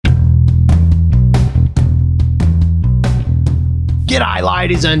G'day,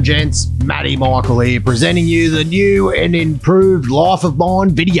 ladies and gents. Matty Michael here, presenting you the new and improved Life of Mine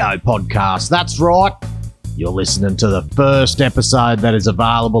video podcast. That's right. You're listening to the first episode that is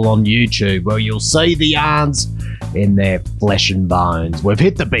available on YouTube, where you'll see the yarns in their flesh and bones. We've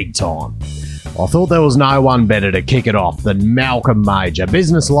hit the big time. I thought there was no one better to kick it off than Malcolm Major,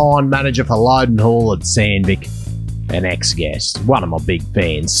 business line manager for Load and Haul at Sandvik, an ex-guest, one of my big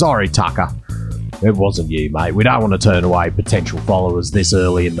fans. Sorry, Tucker. It wasn't you, mate. We don't want to turn away potential followers this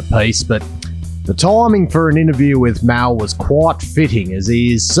early in the piece, but the timing for an interview with Mal was quite fitting, as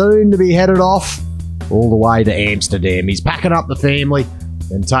he is soon to be headed off all the way to Amsterdam. He's packing up the family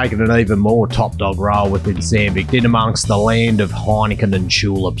and taking an even more top dog role within Sandvik, in amongst the land of Heineken and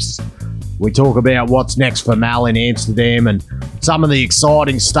tulips. We talk about what's next for Mal in Amsterdam and some of the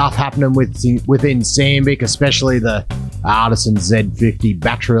exciting stuff happening within Sandvik, especially the Artisan Z50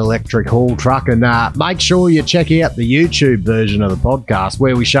 battery electric haul truck. And make sure you check out the YouTube version of the podcast,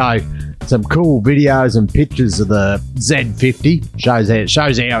 where we show some cool videos and pictures of the Z50. Shows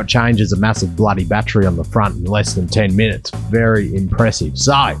how it changes a massive bloody battery on the front in less than 10 minutes. Very impressive.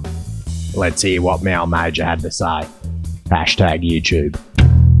 So, let's hear what Mal Major had to say. Hashtag YouTube.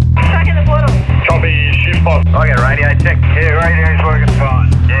 Second the bottom. Copy, shift box. I get radio check. Yeah, radio's working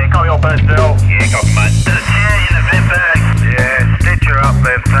fine. Yeah, copy all personnel. Yeah, copy, mate. Yeah, in the vent bag. Yeah, stitch her up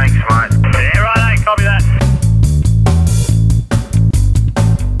there. Thanks, mate. Yeah, right, copy that.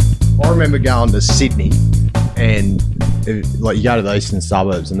 I remember going to Sydney, and like you go to the eastern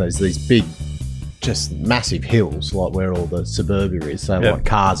suburbs and there's these big, just massive hills, like where all the suburbia is. So like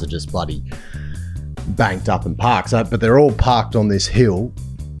cars are just bloody banked up and parked. So, but they're all parked on this hill,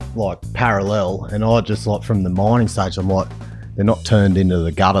 like parallel. And I just like from the mining stage, I'm like, they're not turned into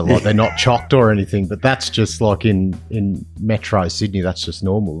the gutter, like they're not chocked or anything. But that's just like in Metro Sydney, that's just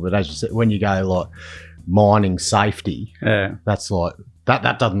normal. But as you said, when you go like mining safety, that's like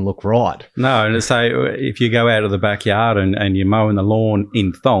that doesn't look right. No, and so if you go out of the backyard and you're mowing the lawn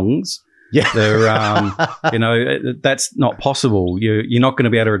in thongs, they're that's not possible. You're not going to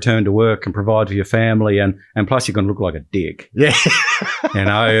be able to return to work and provide for your family, and plus you're going to look like a dick. Yeah,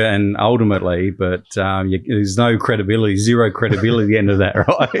 and ultimately, but there's no credibility, zero credibility at the end of that,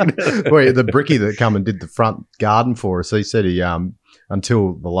 right? Well, the brickie that come and did the front garden for us, he said he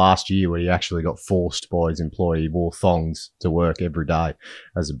until the last year where he actually got forced by his employee, he wore thongs to work every day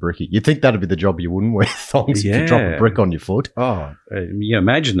as a brickie. You'd think that'd be the job you wouldn't wear thongs if you drop a brick on your foot. Oh, you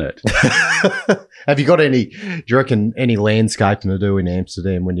imagine it. Have you got do you reckon any landscaping to do in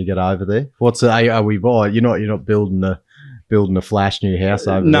Amsterdam when you get over there? Are we by? You're not building a flash new house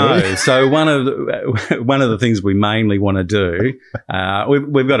over there? No. So one of the things we mainly want to do,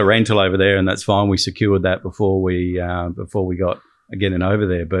 we've got a rental over there, and that's fine. We secured that before we got getting over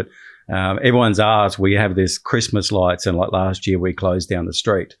there. But everyone's asked, we have this Christmas lights, and like last year we closed down the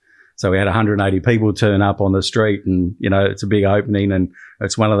street. So we had 180 people turn up on the street, and, it's a big opening, and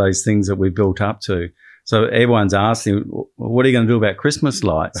it's one of those things that we've built up to. So everyone's asking, what are you going to do about Christmas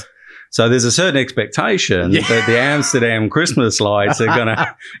lights? So there's a certain expectation that the Amsterdam Christmas lights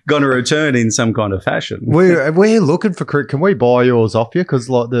are gonna return in some kind of fashion. We're looking for. Can we buy yours off you? Because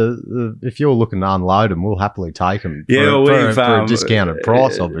like if you're looking to unload them, we'll happily take them. For a discounted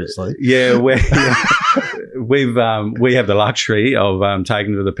price, obviously. Yeah, we have the luxury of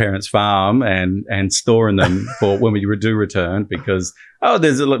taking them to the parents' farm and storing them for when we do return, because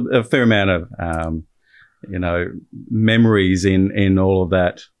there's a fair amount of memories in all of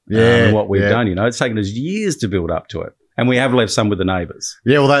that. And what we've done, it's taken us years to build up to it, and we have left some with the neighbours.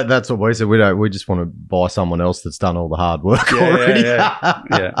 Yeah, well, that's what we said. We just want to buy someone else that's done all the hard work already. Yeah.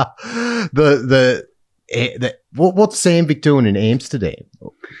 What's Sandvik doing in Amsterdam?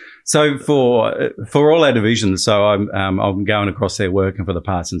 So for all our divisions, so I'm going across there working for the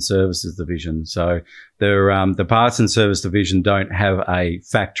Parts and Services division. So the Parts and Service division don't have a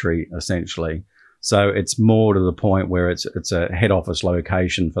factory essentially. So it's more to the point where it's a head office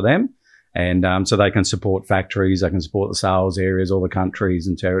location for them. And so they can support factories, they can support the sales areas, all the countries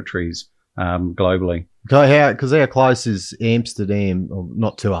and territories globally. Because how close is Amsterdam,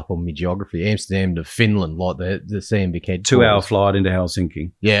 not too up on my geography, Amsterdam to Finland, like the Sandvik headquarters? 2-hour flight into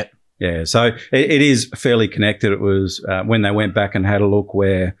Helsinki. Yeah. Yeah, so it is fairly connected. It was when they went back and had a look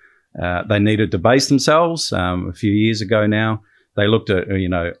where they needed to base themselves a few years ago now. They looked at,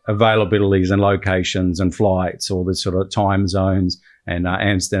 availabilities and locations and flights, all this sort of time zones, and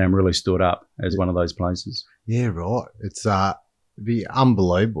Amsterdam really stood up as one of those places. Yeah, right. It's be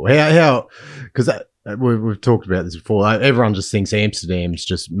unbelievable. How because we've talked about this before. Everyone just thinks Amsterdam's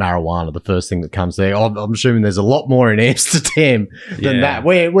just marijuana, the first thing that comes there. I'm assuming there's a lot more in Amsterdam than that.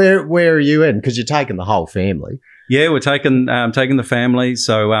 Where are you in? Because you're taking the whole family. Yeah, we're taking the family.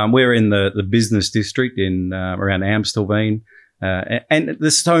 So we're in the business district in around Amstelveen. And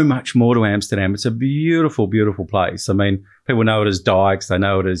there's so much more to Amsterdam. It's a beautiful, beautiful place. I mean, people know it as Dykes. They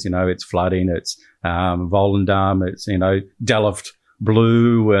know it as, it's flooding. It's Volendam. It's, Delft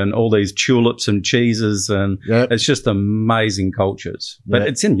Blue and all these tulips and cheeses. And it's just amazing cultures. But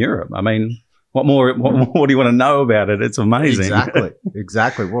it's in Europe. I mean, what more do you want to know about it? It's amazing.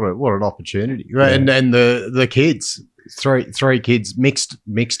 Exactly. What an opportunity. Right. And then the kids. Three kids,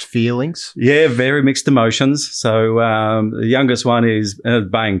 mixed feelings. Yeah, very mixed emotions. So the youngest one is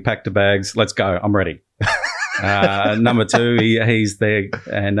bang, pack the bags, let's go, I'm ready. Number two, he's there,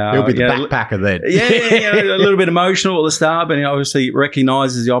 and he'll be the backpacker then. a little bit emotional at the start, but he obviously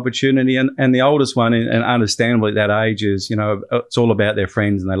recognises the opportunity. And the oldest one, and understandably at that age, is it's all about their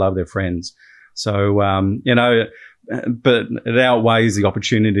friends, and they love their friends. So but it outweighs the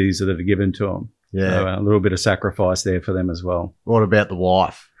opportunities that are given to them. Yeah, so a little bit of sacrifice there for them as well. What about the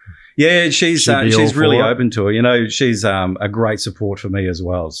wife? Yeah, she's really open to it. She's a great support for me as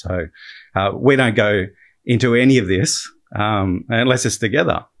well. So we don't go into any of this unless it's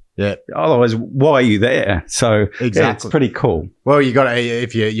together. Yeah. Otherwise, why are you there? So it's pretty cool. Well, you got to,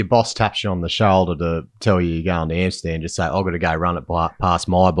 if your boss taps you on the shoulder to tell you you're going to Amsterdam, just say, I've got to go run it past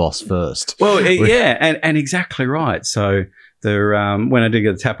my boss first. Well, and exactly right. So when I did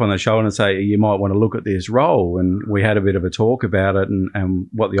get a tap on the shoulder and say, you might want to look at this role, and we had a bit of a talk about it and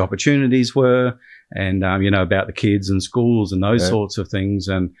what the opportunities were, and about the kids and schools and those sorts of things,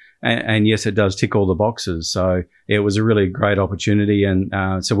 and yes, it does tick all the boxes. So it was a really great opportunity,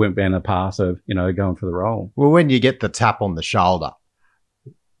 and so went down the path of going for the role. Well, when you get the tap on the shoulder,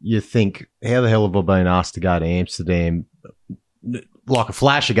 you think, how the hell have I been asked to go to Amsterdam? Like a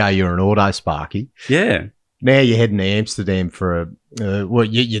flash ago, you're an auto sparky. Yeah. Now you're heading to Amsterdam for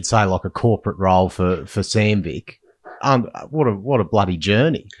you'd say like a corporate role for Sandvik. What a bloody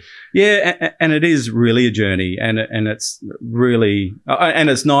journey! Yeah, and it is really a journey, and it's really and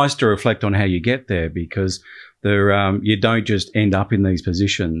it's nice to reflect on how you get there, because you don't just end up in these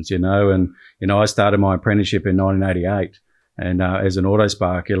positions, And I started my apprenticeship in 1988. And as an auto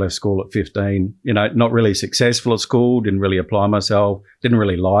spark, I left school at 15, not really successful at school, didn't really apply myself, didn't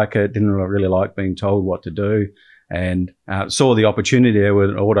really like it, didn't really like being told what to do, and saw the opportunity there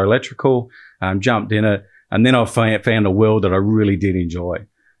with auto electrical, jumped in it, and then I found a world that I really did enjoy,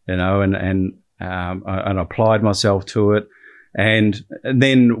 and applied myself to it. And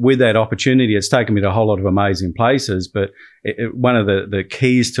then with that opportunity, it's taken me to a whole lot of amazing places, but one of the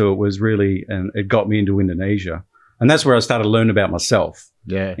keys to it was really, and it got me into Indonesia. And that's where I started to learn about myself.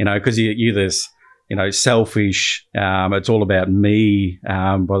 Yeah. Because you're this, selfish. It's all about me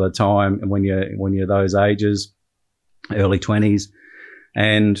by the time when you're those ages, early 20s.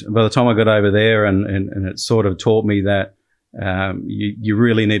 And by the time I got over there, and it sort of taught me that you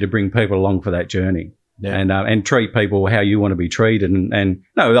really need to bring people along for that journey. Yeah. And treat people how you want to be treated. And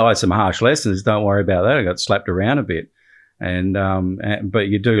no, I had some harsh lessons. Don't worry about that. I got slapped around a bit. But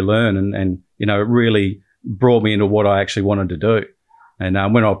you do learn, and it really brought me into what I actually wanted to do.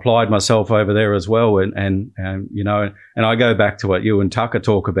 And when I applied myself over there as well, and I go back to what you and Tucker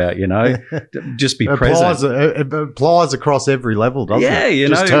talk about, just be present. It applies across every level, doesn't it? Yeah,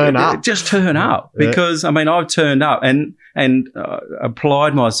 just turn up. Just turn up, because I've turned up and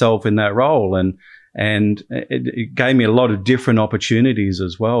applied myself in that role, and it gave me a lot of different opportunities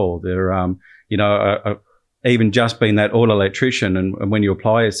as well. There, even just being that auto electrician, and when you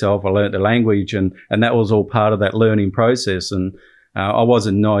apply yourself, I learnt the language, and that was all part of that learning process. And I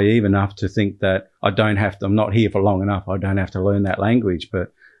wasn't naive enough to think that I'm not here for long enough, I don't have to learn that language.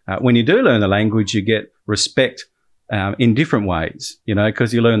 But when you do learn the language, you get respect in different ways,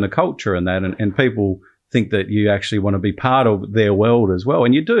 because you learn the culture and that, and people think that you actually want to be part of their world as well,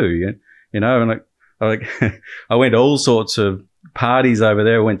 and you do, and I went to all sorts of parties over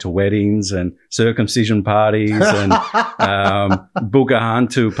there. I went to weddings and circumcision parties and buka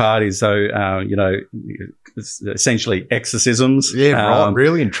hantu parties. So, it's essentially exorcisms. Yeah, right.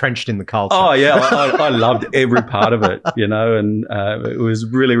 Really entrenched in the culture. Oh, yeah. I loved every part of it, and it was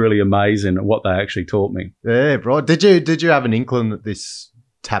really, really amazing what they actually taught me. Yeah, right. Did you have an inkling that this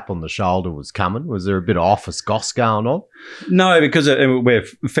tap on the shoulder was coming? Was there a bit of office goss going on? No, because we're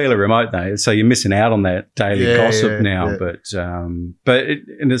fairly remote now, so you're missing out on that daily gossip now. Yeah. But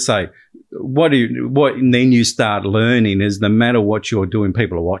to say, what then you start learning is, no matter what you're doing,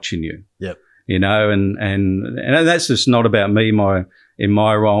 people are watching you. Yep. And that's just not about me. In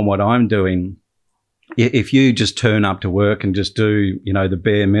my role and what I'm doing. If you just turn up to work and just do the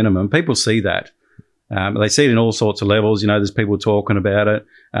bare minimum, people see that. They see it in all sorts of levels. There's people talking about it.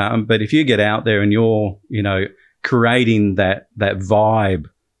 But if you get out there and you're, creating that vibe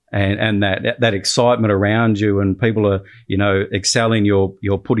and that excitement around you, and people are, you know, excelling.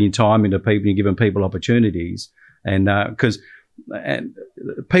 You're putting time into people, you're giving people opportunities, and because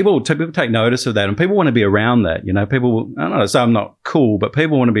people take notice of that, and people want to be around that. You know, people, I don't know, so I'm not cool, but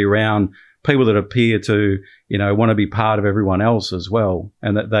people want to be around people that appear to, you know, want to be part of everyone else as well,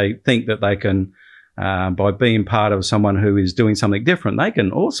 and that they think that they can, by being part of someone who is doing something different, they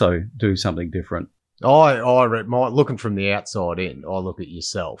can also do something different. Looking from the outside in, I look at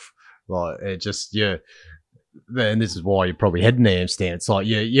yourself like it just and this is why you're probably heading to Amsterdam. It's like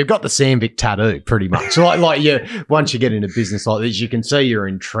you've got the Sandvik tattoo pretty much. Once you get into business like this, you can see you're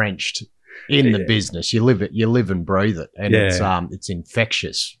entrenched in the business. You live and breathe it, and it's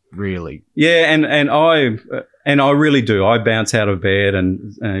infectious, really. Yeah, and I really do. I bounce out of bed,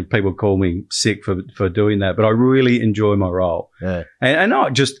 and people call me sick for doing that, but I really enjoy my role. Yeah, and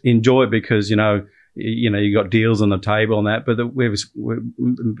not just enjoy it because you you got deals on the table and that, but we've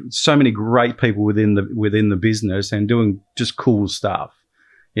so many great people within the business and doing just cool stuff.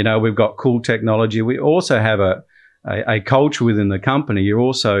 You know, we've got cool technology. We also have a culture within the company. You're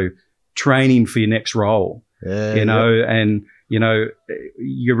also training for your next role. And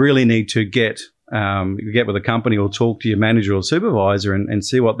you really need to get with a company or talk to your manager or supervisor and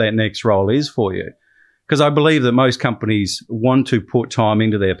see what that next role is for you. Because I believe that most companies want to put time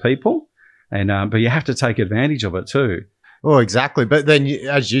into their people. But you have to take advantage of it too. Oh, exactly. But then,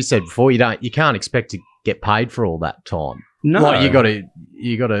 as you said before, you can't expect to get paid for all that time. No, like you got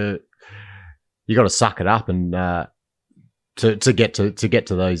to suck it up and to get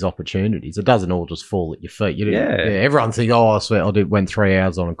to those opportunities. It doesn't all just fall at your feet. Everyone thinks, I swear, went 3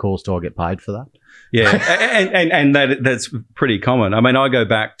 hours on a course. Do I get paid for that? Yeah, and that's pretty common. I mean, I go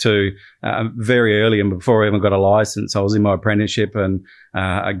back to very early, and before I even got a license, I was in my apprenticeship, and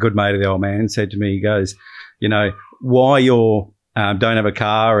a good mate of the old man said to me, he goes, you know, why you don't have a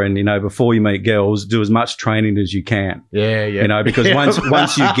car, and you know, before you meet girls, do as much training as you can. Yeah. You know, because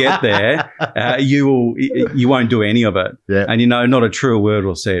once you get there, you won't do any of it. Yeah. And you know, not a true word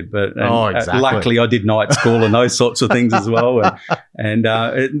was said. But exactly. Luckily, I did night school and those sorts of things as well. And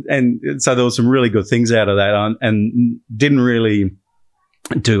so there was some really good things out of that, and didn't really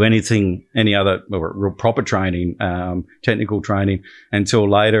do any other real proper training, technical training until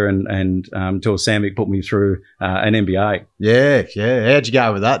later, and until Sandvik put me through an MBA. Yeah. How'd you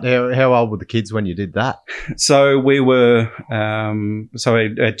go with that? How old were the kids when you did that? So we were, I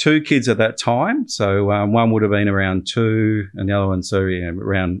had 2 kids at that time. So one would have been around 2, and the other one,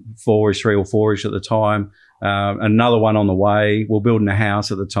 around 4-ish, 3 or 4-ish at the time. Another one on the way. We're building a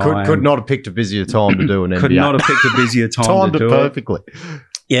house at the time. Could not have picked a busier time to do an MBA. Could not have picked a busier time to do perfectly. It.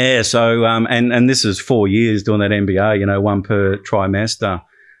 Yeah. So, and this is 4 years doing that MBA, you know, 1 per trimester,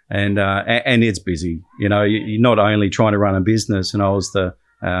 and it's busy. You know, you're not only trying to run a business, and I was the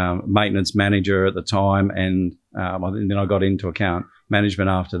maintenance manager at the time, and then I got into account management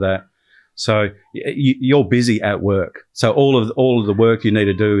after that. So you're busy at work. So all of the work you need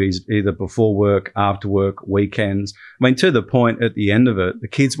to do is either before work, after work, weekends. I mean, to the point at the end of it, the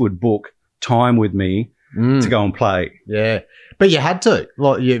kids would book time with me to go and play. Yeah. But you had to,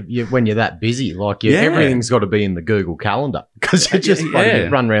 like, you when you're that busy, like, everything's got to be in the Google Calendar, because you just you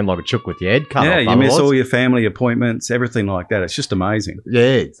run around like a chook with your head cut off. Yeah, you miss all your family appointments, everything like that. It's just amazing. Yeah,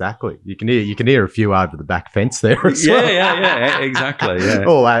 exactly. You can hear a few over the back fence there as well. Yeah, exactly. Yeah.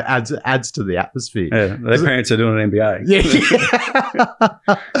 Oh, adds to the atmosphere. Yeah, their parents are doing an MBA. Yeah.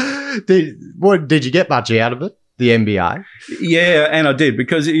 Did you get much out of it? The MBA? Yeah, and I did,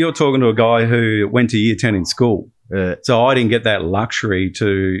 because you're talking to a guy who went to year 10 in school. So I didn't get that luxury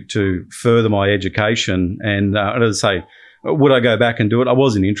to further my education. And as I say, would I go back and do it? I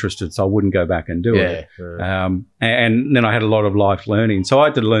wasn't interested, so I wouldn't go back and do it. And then I had a lot of life learning. So I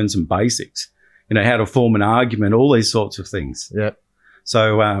had to learn some basics, you know, how to form an argument, all these sorts of things. Yeah.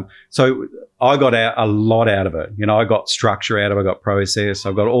 So I got a lot out of it. You know, I got structure out of it, I got process,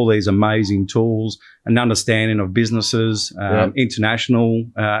 I've got all these amazing tools, an understanding of businesses, international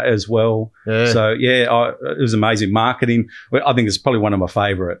as well. Yeah. So, it was amazing. Marketing, I think it's probably one of my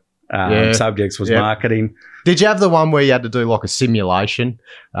favourite subjects was marketing. Did you have the one where you had to do like a simulation,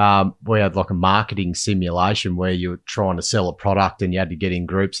 where you had like a marketing simulation where you were trying to sell a product and you had to get in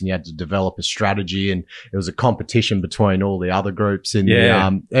groups and you had to develop a strategy, and it was a competition between all the other groups and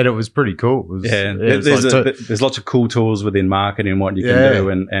and it was pretty cool. There's lots of cool tools within marketing and what you can do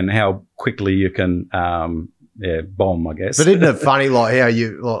and how quickly you can bomb, I guess. But isn't it funny, like how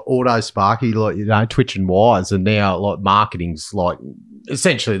you like Auto Sparky, like, you know, twitching wires, and now like marketing's like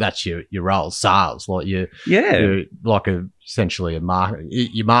essentially that's your role, sales. Like you're like essentially you're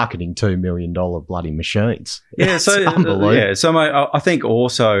marketing $2 million bloody machines. Yeah, It's so unbelievable. so mate, I think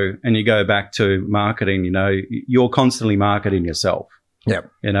also, and you go back to marketing, you're constantly marketing yourself.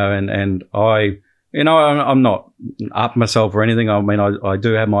 Yep. And I'm not up myself or anything. I mean, I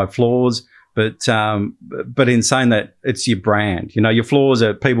do have my flaws, but in saying that, it's your brand. Your flaws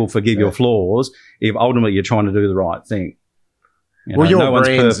are, people forgive your flaws if ultimately you're trying to do the right thing.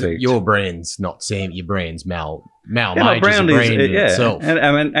 Your brand's not Sam. Your brand's Mal. Mal Yeah, my Major's brand a brand is in itself.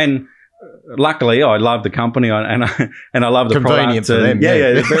 and luckily I love the company and I love the Convenient product. for them,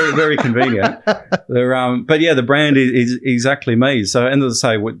 Yeah, very very convenient. But yeah, the brand is exactly me. So, and as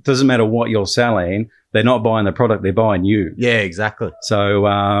I say, it doesn't matter what you're selling. They're not buying the product; they're buying you. Yeah, exactly. So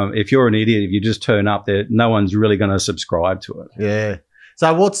if you're an idiot, if you just turn up there, no one's really going to subscribe to it. Yeah.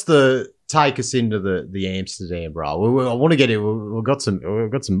 So what's take us into the Amsterdam, bro? I want to get it. We've got some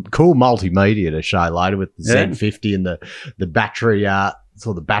cool multimedia to show later with the Z50 and the battery,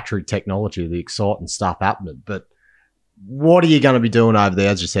 sort of the battery technology, the exciting stuff happening. But what are you going to be doing over there?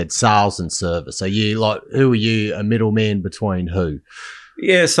 As you said, sales and service. Who are you, a middleman between who?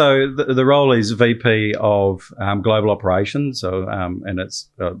 Yeah, so the role is VP of Global Operations, so and it's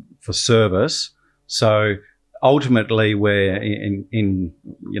for service. So ultimately, we're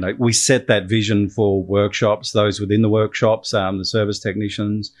we set that vision for workshops, those within the workshops, the service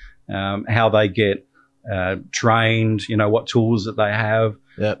technicians, how they get trained, what tools that they have,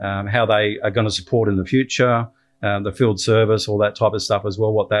 how they are going to support in the future, the field service, all that type of stuff as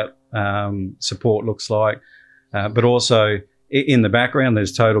well, what that support looks like. But also in the background,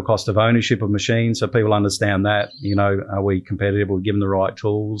 there's total cost of ownership of machines, so people understand that, are we competitive, are we given the right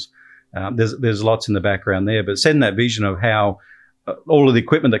tools? There's lots in the background there, but setting that vision of how all of the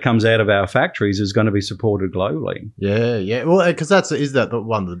equipment that comes out of our factories is going to be supported globally. Yeah. Well, because that'd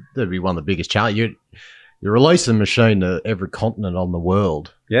be one of the biggest challenges. You're releasing a machine to every continent on the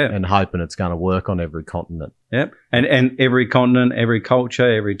world, and hoping it's going to work on every continent. Yep, and every continent, every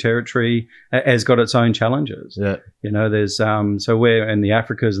culture, every territory has got its own challenges. Yeah, there's so we're in the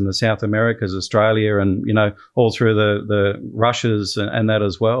Africas and the South Americas, Australia, and all through the Russias and that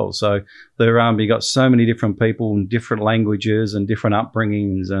as well. So there you got so many different people and different languages and different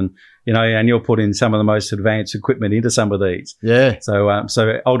upbringings, and and you'll put in some of the most advanced equipment into some of these. Yeah. So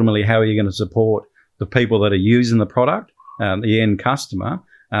ultimately, how are you going to support the people that are using the product, the end customer,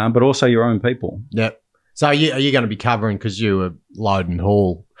 but also your own people? Yep. So are you going to be covering, because you were load and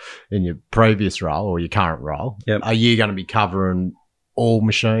haul in your previous role or your current role? Yep. Are you going to be covering all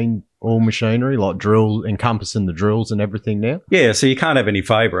machinery, like encompassing the drills and everything now? Yeah. So you can't have any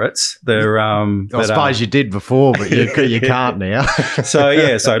favourites. They're I suppose you did before, but you can't now. So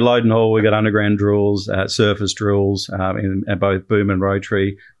load and haul, we've got underground drills, surface drills, in both boom and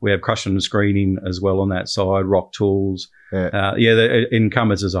rotary. We have crushing and screening as well on that side, rock tools. It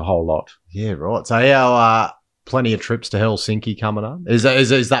encompasses a whole lot. Yeah, right. So our plenty of trips to Helsinki coming up. Is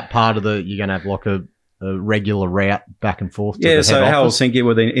that part of you're going to have like a regular route back and forth to the so head office?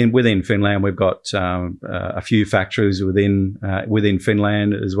 Helsinki within Finland, we've got a few factories within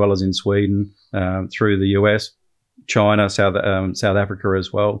Finland as well as in Sweden, through the US, China, South Africa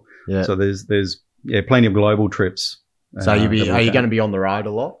as well. Yeah. So there's plenty of global trips. So are you going to be on the road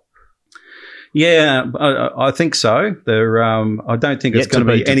a lot? Yeah, I think so. I don't think it's going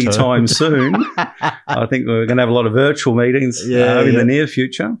to be any time soon. I think we're going to have a lot of virtual meetings in the near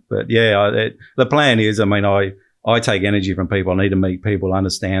future. But the plan is, I take energy from people. I need to meet people,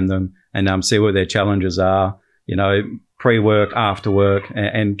 understand them, and see what their challenges are, pre-work, after work,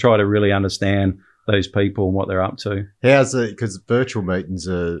 and try to really understand those people and what they're up to. Because virtual meetings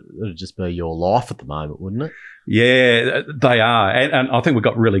it'd just be your life at the moment, wouldn't it? Yeah, they are. And I think we've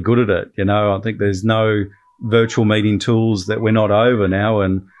got really good at it. I think there's no virtual meeting tools that we're not over now.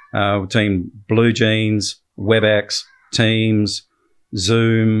 And between Blue Jeans, WebEx, Teams,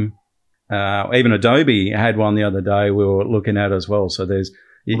 Zoom, even Adobe had one the other day we were looking at as well. So they're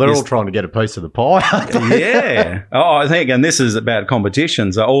all trying to get a piece of the pie, aren't they? Yeah. I think, and this is about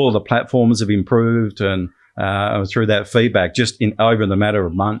competition. So all of the platforms have improved and through that feedback just over the matter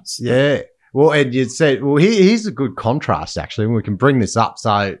of months. Yeah. Well, and you said, here's a good contrast, actually, and we can bring this up.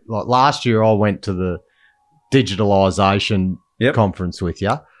 So, like last year, I went to the digitalisation conference with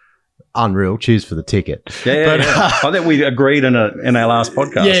you. Unreal. Cheers for the ticket. Yeah, I think we agreed in our last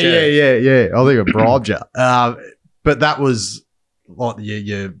podcast. Yeah. I think I bribed you. But that was like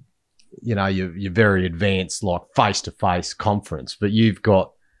your very advanced, like face-to-face conference. But you've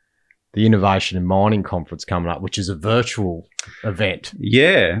got the Innovation in Mining Conference coming up, which is a virtual event.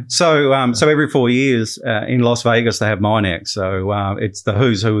 Yeah. So every 4 years in Las Vegas, they have MineX. So it's the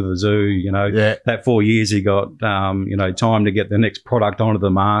who's who of the zoo, Yeah. That 4 years you got, time to get the next product onto the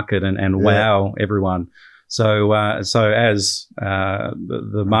market and wow everyone. So as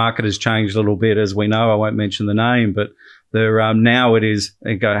the market has changed a little bit, as we know, I won't mention the name, but now it is,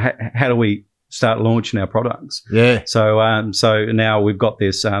 how do we start launching our products? Yeah. So now we've got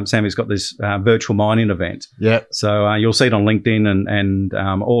this, Sammy's got this virtual mining event. Yeah. So you'll see it on LinkedIn and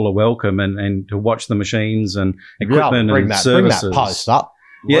all are welcome and to watch the machines and equipment bring and that, services. Bring that post up.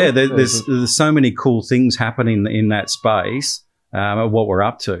 Yeah, there's so many cool things happening in that space of what we're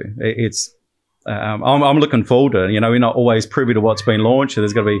up to. I'm looking forward to it. We're not always privy to what's been launched.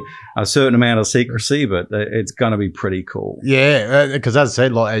 There's going to be a certain amount of secrecy, but it's going to be pretty cool. Yeah, because as I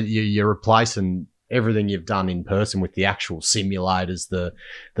said, like you're replacing everything you've done in person with the actual simulators, the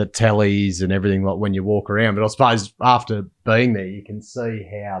tellies and everything like when you walk around. But I suppose after being there, you can see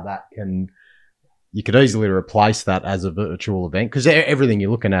how you could easily replace that as a virtual event because everything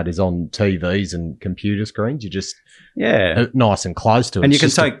you're looking at is on TVs and computer screens. You just nice and close to it. And you can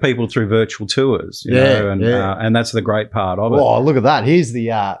take people through virtual tours, and that's the great part of it. Oh, look at that! Here's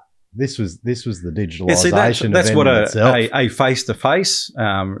the this was the digitalization. That's event what in itself. a face-to-face.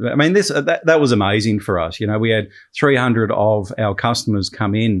 That was amazing for us. We had 300 of our customers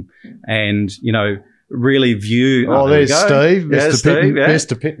come in, and really view. Oh, there's Steve, Yeah,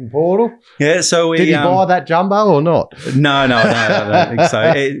 Mr. Pitton Portal. Yeah, so did he buy that jumbo or not? No, I don't think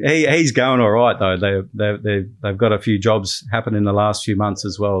so. He's going all right though. They've got a few jobs happen in the last few months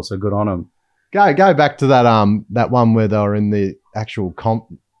as well. So good on them. Go back to that one where they were in the actual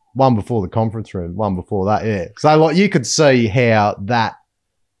one before the conference room, one before that. Yeah, so you could see how that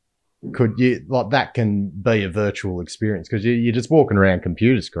that can be a virtual experience because you're just walking around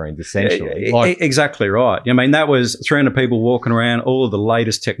computer screens essentially. Exactly right. That was 300 people walking around, all of the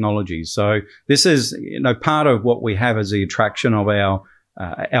latest technologies. So this is part of what we have as the attraction of our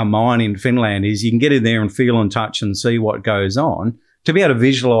mine in Finland is you can get in there and feel and touch and see what goes on to be able to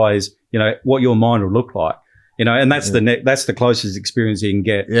visualize what your mine will look like. And that's that's the closest experience you can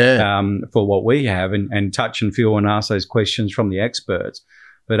get for what we have and touch and feel and ask those questions from the experts.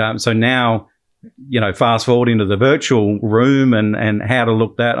 But so now, fast forward into the virtual room and how to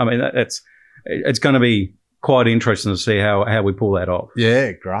look that. It's going to be quite interesting to see how we pull that off.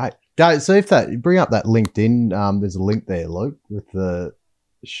 Yeah, great. Go see if bring up that LinkedIn. There's a link there, Luke, with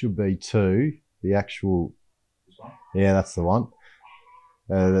should be to the actual. Yeah, that's the one.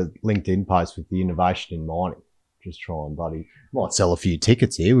 The LinkedIn post with the innovation in mining. Just trying, buddy. Might sell a few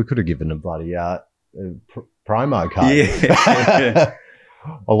tickets here. We could have given a bloody promo code. Yeah.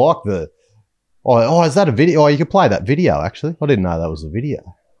 I like is that a video? Oh, you could play that video, actually. I didn't know that was a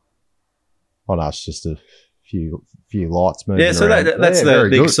video. Oh, no, it's just a few lights moving around. So that's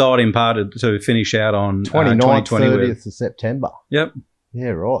the exciting part to finish out on 29th, 30th of September. Yep. Yeah,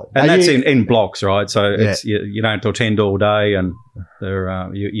 right. And that's in blocks, right? So it's you don't attend all day and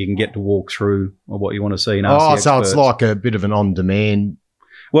you can get to walk through what you want to see and ask the experts. It's like a bit of an on-demand.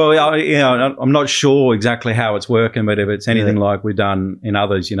 Well, I'm not sure exactly how it's working, but if it's anything like we've done in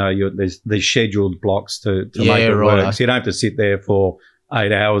others, there's scheduled blocks to make it work. So you don't have to sit there for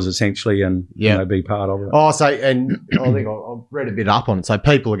 8 hours essentially and be part of it. Oh, so and I think I've read a bit up on it. So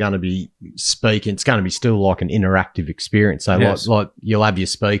people are going to be speaking. It's going to be still like an interactive experience. So like you'll have your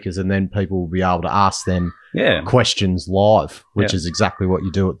speakers, and then people will be able to ask them questions live, which is exactly what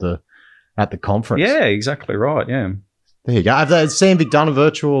you do at the conference. Yeah, exactly right. Yeah. There you go. Have Sandvik done a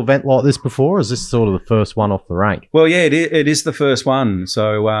virtual event like this before, or is this sort of the first one off the rank? Well, yeah, it is the first one.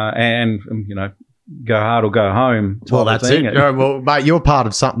 So, go hard or go home. Well, that's it. Well, mate, you're part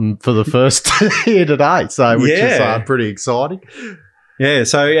of something for the first year today, so which is pretty exciting. Yeah,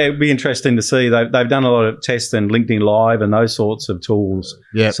 so it'd be interesting to see. They've done a lot of tests and LinkedIn Live and those sorts of tools.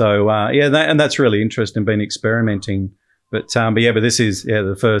 Yeah. So, and that's really interesting, been experimenting. But this is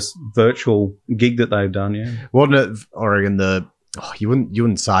the first virtual gig that they've done. Yeah, wasn't it? I reckon you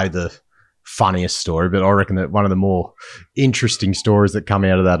wouldn't say the funniest story, but I reckon that one of the more interesting stories that come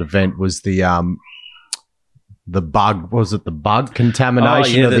out of that event was the bug. Was it the bug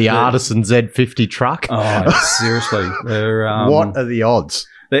contamination of the Artisan Z50 truck? Oh, seriously, what are the odds?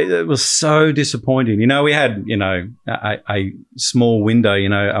 It was so disappointing. We had, a small window,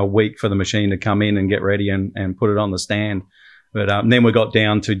 a week for the machine to come in and get ready and put it on the stand. But then we got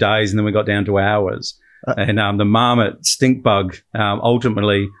down to days and then we got down to hours. And the marmot stink bug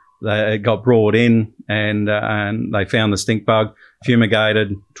ultimately it got brought in and they found the stink bug,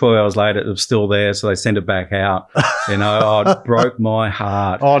 fumigated. 12 hours later, it was still there, so they sent it back out. It broke my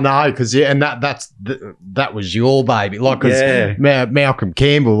heart. Oh no, because and that was your baby. Like, because Malcolm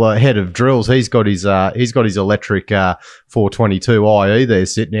Campbell, head of drills, he's got his electric 422 IE there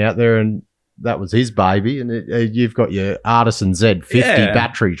sitting out there, and that was his baby. And you've got your Artisan Z50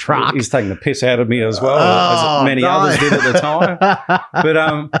 battery truck. He's taking the piss out of me as well, as many others did at the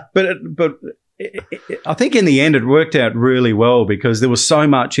time. But I think in the end it worked out really well because there was so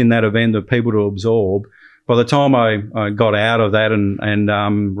much in that event of people to absorb. By the time I got out of that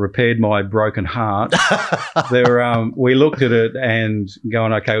and repaired my broken heart, we looked at it and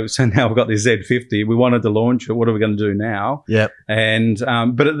going, okay, so now we've got this Z50. We wanted to launch it. What are we going to do now? Yep. And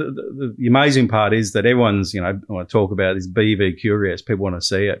but the amazing part is that everyone's, I want to talk about this BV curious. People want to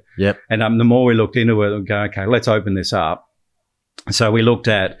see it. Yep. And the more we looked into it, we go, okay, let's open this up. So we looked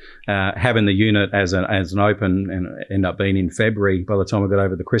at having the unit as an open, and ended up being in February by the time we got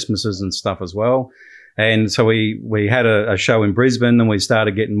over the Christmases and stuff as well. And so we had a show in Brisbane, and we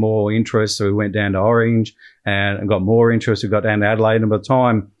started getting more interest. So we went down to Orange and got more interest. We got down to Adelaide, and by the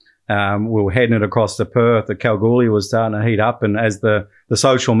time we were heading it across to Perth, the Kalgoorlie was starting to heat up, and as the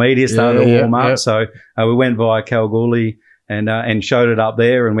social media started to warm up, so we went via Kalgoorlie and showed it up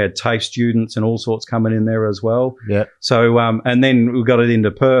there, and we had TAFE students and all sorts coming in there as well. Yeah. So and then we got it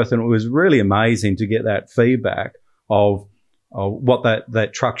into Perth, and it was really amazing to get that feedback of what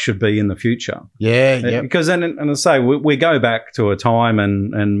that truck should be in the future. Yeah. Because and I say we go back to a time,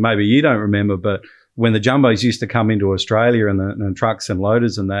 and maybe you don't remember, but when the jumbos used to come into Australia and the trucks and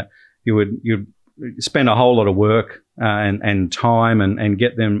loaders and that, you'd spend a whole lot of work and time and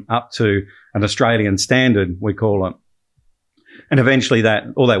get them up to an Australian standard, we call it. And eventually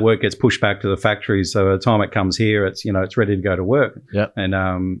all that work gets pushed back to the factories. So by the time it comes here, it's ready to go to work. Yep. And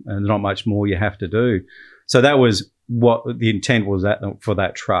not much more you have to do. So that was what the intent was for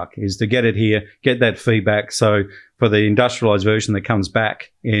that truck, is to get it here, get that feedback. So for the industrialized version that comes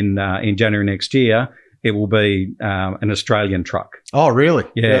back in January next year, it will be an Australian truck. Oh, really?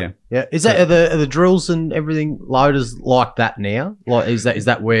 Yeah. Is that are the drills and everything loaders like that now? Like, is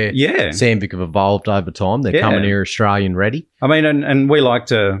that where Sandvik have evolved over time? They're coming here Australian ready. I mean, and we like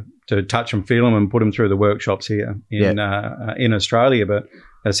to touch and feel them and put them through the workshops here in Australia, but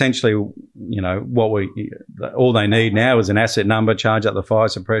essentially, all they need now is an asset number, charge up the fire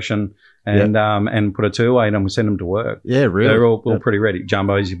suppression, and put a two-way in them and send them to work. Yeah, really. They're all pretty ready.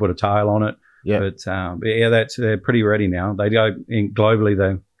 Jumbos, you put a tail on it. Yeah. But they're pretty ready now. They go globally.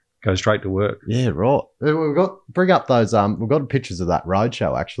 They go straight to work. Yeah, right. Bring up those. We've got pictures of that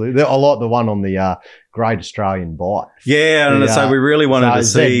roadshow actually. I like the one on the Great Australian Bike. Yeah, and so we really wanted to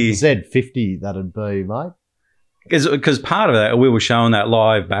see Z50. That'd be, mate. Because part of that, we were showing that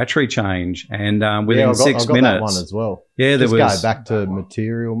live battery change, and within 6 minutes, that one as well. Yeah, Just go back to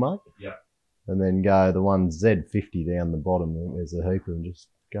material, mate. Yeah, and then go the one Z50 down the bottom. There's a heap, and just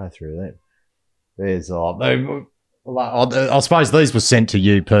go through that. There's I suppose these were sent to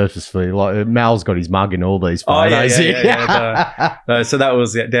you purposefully. Like Mal's got his mug in all these photos. So that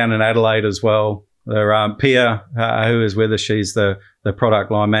was down in Adelaide as well. Pia, who is with us, she's the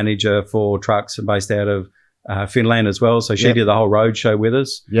product line manager for trucks based out of Finland as well. So she did the whole road show with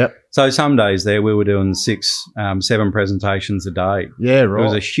us. Yep. So some days there we were doing 6, 7 presentations a day. Yeah, right. It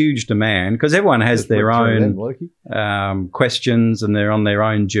was a huge demand because everyone has their own questions, and they're on their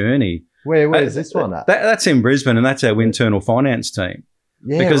own journey. Where is this one at? That's in Brisbane, and that's our internal finance team.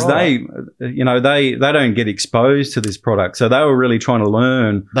 Yeah, because they don't get exposed to this product, so they were really trying to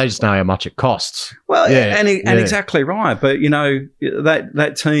learn. They just know how much it costs. Well, and exactly right. But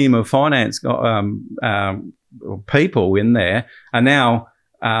that team of finance people in there are now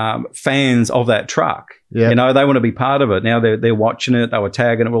fans of that truck. Yeah. They want to be part of it. Now they're watching it. They were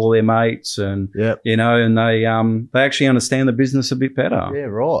tagging it with all their mates, and and they actually understand the business a bit better. Yeah,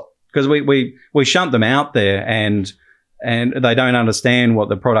 right. Because we shunt them out there, and they don't understand what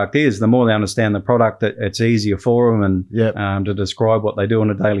the product is. The more they understand the product, it's easier for them and to describe what they do on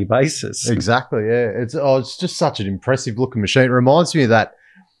a daily basis. Exactly, yeah. It's just such an impressive looking machine. It reminds me of that,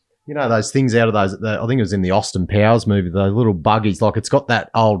 those things out of those, I think it was in the Austin Powers movie, those little buggies. Like, it's got that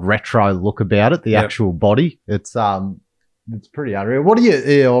old retro look about it, the actual body. It's pretty unreal. What do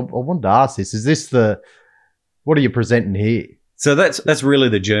you, I wanted to ask this, what are you presenting here? So that's really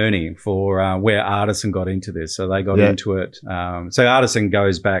the journey for where Artisan got into this. So they got into it. So Artisan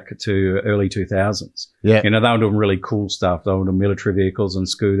goes back to early 2000s. Yeah. They were doing really cool stuff. They were doing military vehicles and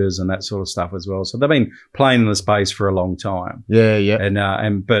scooters and that sort of stuff as well. So they've been playing in the space for a long time. Yeah, yeah.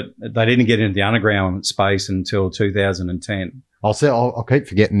 But they didn't get into the underground space until 2010. I'll keep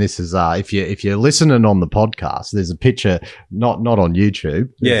forgetting this as if you're listening on the podcast, there's a picture not on YouTube.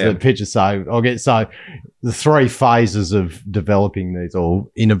 There's a picture. So the three phases of developing these or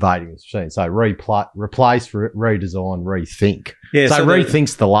innovating this machine. So replace, redesign, rethink. Yeah. So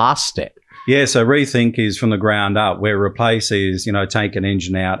rethink's the last step. Yeah, so rethink is from the ground up, where replace is, take an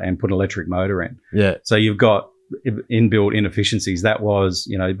engine out and put an electric motor in. Yeah. So you've got inbuilt inefficiencies. That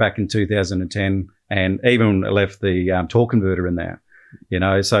was, back in 2010, and even left the torque converter in there.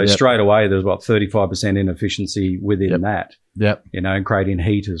 So straight away there was about 35% inefficiency within that. Yep. And creating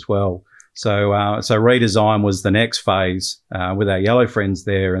heat as well. So redesign was the next phase with our yellow friends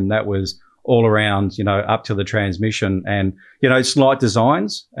there, and that was all around, up to the transmission and, slight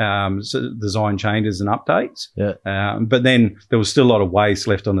designs, so design changes and updates. Yeah. But then there was still a lot of waste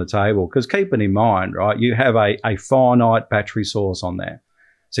left on the table, because keeping in mind, right, you have a finite battery source on there.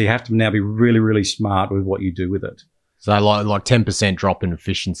 So you have to now be really, really smart with what you do with it. So like 10% drop in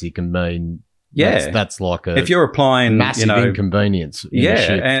efficiency can mean that's like if you're applying massive inconvenience.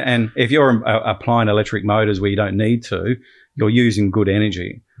 And if you're applying electric motors where you don't need to, you're using good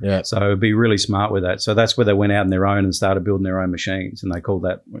energy. Yeah. So be really smart with that. So that's where they went out on their own and started building their own machines, and they called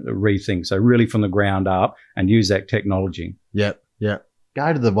that rethink. So really from the ground up and use that technology. Yep. Yep.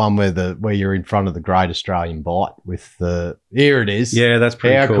 Go to the one where you're in front of the Great Australian Bight with here it is. Yeah, that's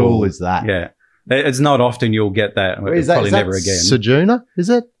pretty cool. How cool is that? Yeah. It's not often you'll get that. Probably never again. Ceduna, is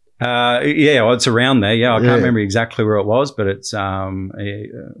it? It's around there. Yeah, I can't remember exactly where it was, but it's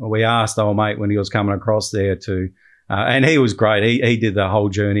we asked old mate when he was coming across there to and he was great. He did the whole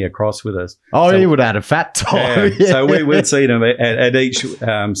journey across with us. Oh, so he would have had a fat time. Yeah. So we'd see them at each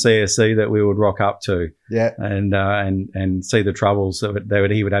CSC that we would rock up to. Yeah. And see the troubles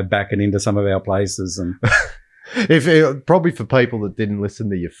that he would have backing into some of our places. And probably for people that didn't listen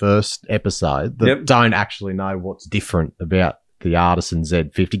to your first episode that don't actually know what's different about the Artisan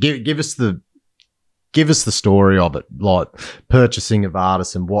Z50. Give us the story of it, like purchasing of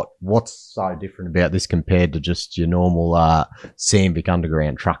Artisan. What's so different about this compared to just your normal Sandvik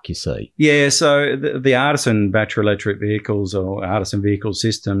underground truck you see? Yeah, so the Artisan battery electric vehicles or Artisan vehicle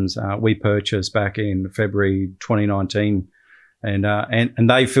systems we purchased back in February 2019, and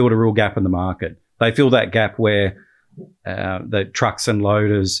they filled a real gap in the market. They filled that gap where the trucks and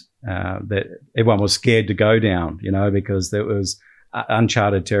loaders that everyone was scared to go down, because there was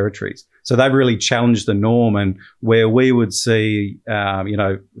uncharted territories. So they've really challenged the norm, and where we would see,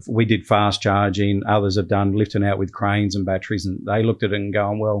 we did fast charging, others have done lifting out with cranes and batteries, and they looked at it and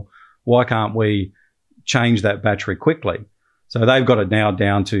going, well, why can't we change that battery quickly? So they've got it now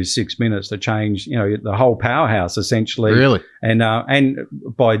down to 6 minutes to change, the whole powerhouse essentially. Really? And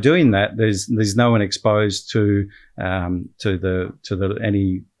by doing that, there's no one exposed to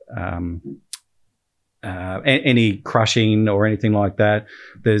any crushing or anything like that.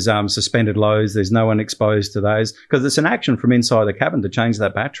 There's suspended loads. There's no one exposed to those, because it's an action from inside the cabin to change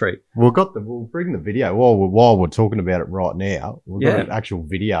that battery. We'll bring the video while we're talking about it right now. We've got an actual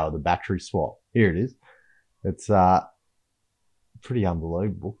video of the battery swap. Here it is. It's pretty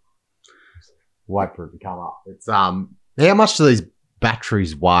unbelievable. Wait for it to come up. It's how much do these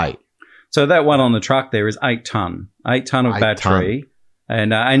batteries weigh? So that one on the truck there is 8 ton of battery.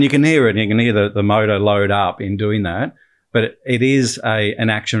 And you can hear it. You can hear the motor load up in doing that. But it is an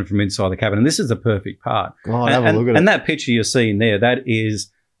action from inside the cabin. And this is the perfect part. Oh, have a look at it. And that picture you're seeing there, that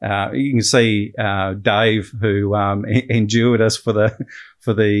is, you can see Dave, who endured us for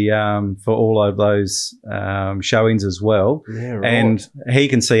all of those showings as well. Yeah, right. And he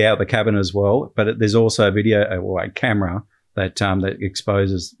can see out the cabin as well. But there's also a video or a camera that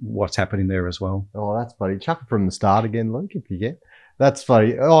exposes what's happening there as well. Oh, that's funny. Chuck it from the start again, Luke, if you get. That's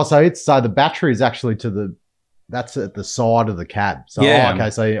funny. Oh, so the battery is actually that's at the side of the cab. So,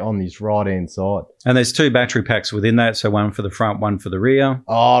 so on this right-hand side. And there's 2 battery packs within that. So one for the front, one for the rear.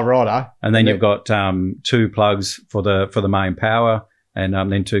 Oh, righto. And then you've got 2 plugs for the main power, and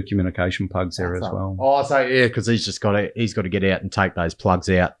then 2 communication plugs there as well. Oh, so yeah, because he's got to get out and take those plugs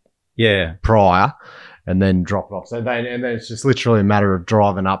out. Yeah. Prior, and then drop it off. So then it's just literally a matter of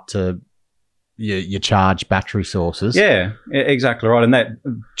driving up to your charge battery sources. Yeah, exactly right. And that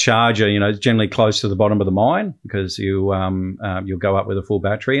charger, is generally close to the bottom of the mine, because you'll go up with a full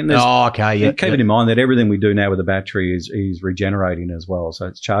battery. And keeping in mind that everything we do now with the battery is regenerating as well. So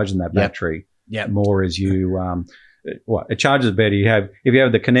it's charging that battery more as you it charges better. If you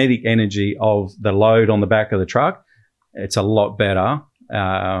have the kinetic energy of the load on the back of the truck, it's a lot better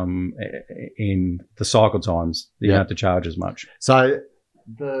in the cycle times. You don't have to charge as much. So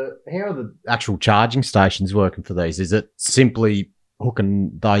how are the actual charging stations working for these? Is it simply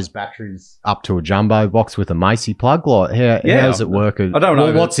hooking those batteries up to a jumbo box with a Macy plug? Like, how does it work? I don't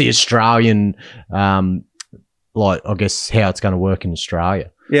know. What's the Australian, like, I guess, how it's going to work in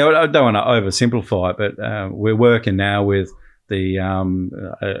Australia? Yeah, I don't want to oversimplify it, but we're working now with the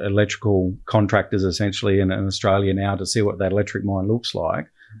electrical contractors essentially in Australia now to see what that electric mine looks like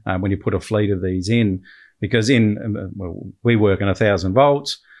when you put a fleet of these in. Because we work in 1,000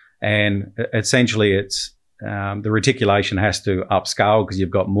 volts, and essentially it's the reticulation has to upscale because you've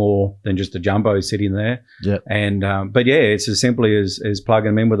got more than just a jumbo sitting there. Yeah. And but yeah, it's as simply as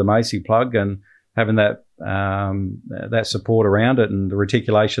plugging them in with a Macy plug and having that that support around it and the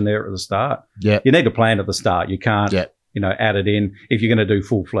reticulation there at the start. Yeah. You need to plan at the start. You can't Yeah. add it in if you're going to do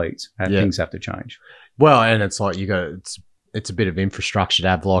full fleets. Things have to change. Well, and it's like it's a bit of infrastructure to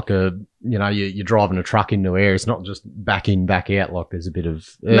have like you're driving a truck into air. It's not just back in, back out. Like there's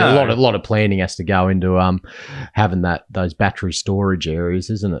a lot of planning has to go into having those battery storage areas,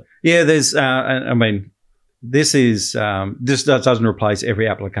 isn't it? Yeah, there's I mean, this doesn't replace every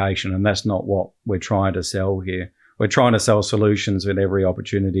application, and that's not what we're trying to sell here. We're trying to sell solutions with every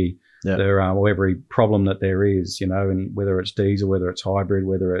opportunity there or every problem that there is, and whether it's diesel, whether it's hybrid,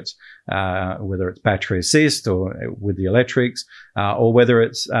 whether it's battery assist or with the electrics, or whether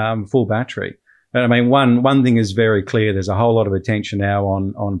it's full battery. But I mean, one thing is very clear: there's a whole lot of attention now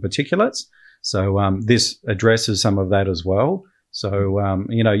on particulates. So this addresses some of that as well. So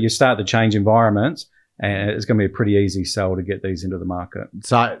you start to change environments, and it's going to be a pretty easy sell to get these into the market.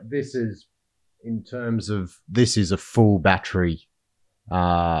 So this is, in terms of, this is a full battery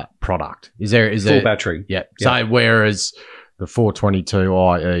product. Is there full battery? Yeah. So whereas the 422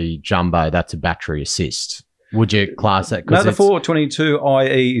 IE jumbo, that's a battery assist. Would you class that? No, the 422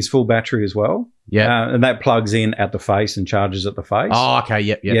 IE is full battery as well. Yeah, and that plugs in at the face and charges at the face. Oh, okay.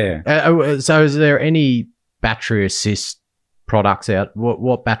 Yep. Yeah. So is there any battery assist products out?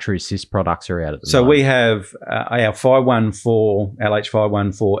 What battery assist products are out at the moment? So we have our 514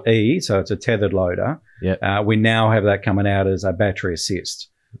 LH514E, so it's a tethered loader. Yeah. We now have that coming out as a battery assist.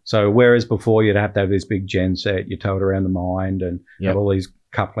 So whereas before you'd have to have this big gen set, you tow it around the mine and have all these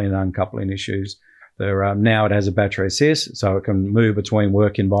coupling and uncoupling issues. Now it has a battery assist, so it can move between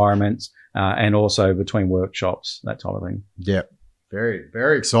work environments and also between workshops, that type of thing. Yeah. Very,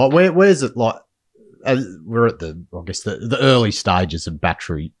 very exciting. Where's it like? We're at the early stages of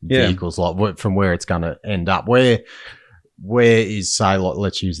battery vehicles, like from where it's going to end up. Where is, say, like,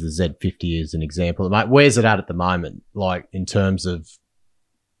 let's use the Z50 as an example, mate. Where's it at the moment, like in terms of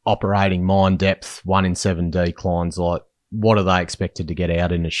operating mine depth, 1 in 7 declines? Like, what are they expected to get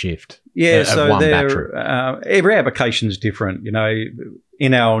out in a shift? Yeah, so every application is different.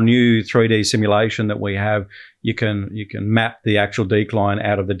 In our new 3D simulation that we have, you can map the actual decline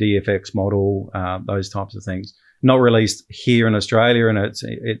out of the DFX model, those types of things. Not released here in Australia, and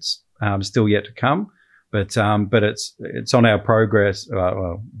it's still yet to come. But it's on our progress,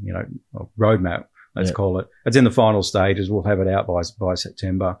 roadmap. Let's call it. It's in the final stages. We'll have it out by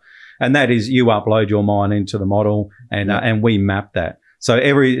September, and that is you upload your mine into the model, and we map that. So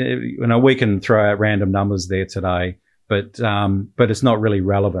we can throw out random numbers there today, but it's not really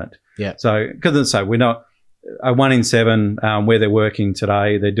relevant. Yeah. So because we're not a 1 in 7 where they're working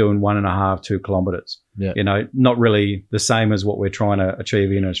today, they're doing 1.5, 2 kilometres. Yeah. Not really the same as what we're trying to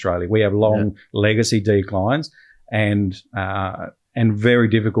achieve in Australia. We have long legacy declines and very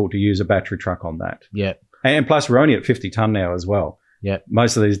difficult to use a battery truck on that. Yeah. And plus we're only at 50 tonne now as well. Yeah.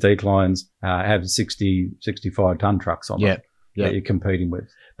 Most of these declines have 60, 65 tonne trucks on them that you're competing with.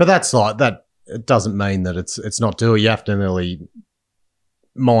 But that's like that. It doesn't mean that it's not doable. You have to nearly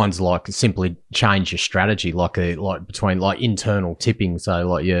mines like simply change your strategy, like between like internal tipping. So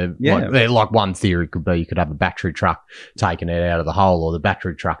like one theory could be you could have a battery truck taking it out of the hole, or the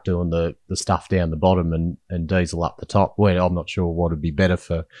battery truck doing the stuff down the bottom and diesel up the top. Well, I'm not sure what would be better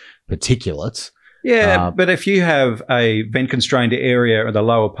for particulates. Yeah, but if you have a vent constrained area at the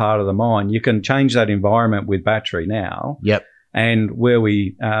lower part of the mine, you can change that environment with battery now. Yep. And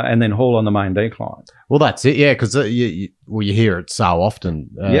and then haul on the main decline. Well, that's it. Yeah, because you hear it so often.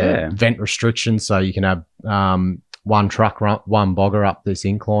 Vent restrictions, so you can have one truck one bogger up this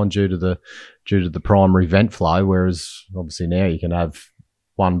incline due to the primary vent flow, whereas obviously now you can have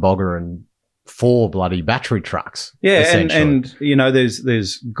one bogger and 4 bloody battery trucks. Yeah, and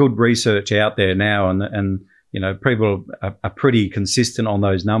there's good research out there now, and people are pretty consistent on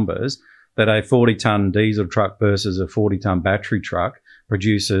those numbers. That a 40-tonne diesel truck versus a 40-tonne battery truck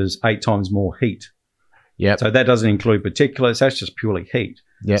produces 8 times more heat. Yeah. So that doesn't include particulates. That's just purely heat.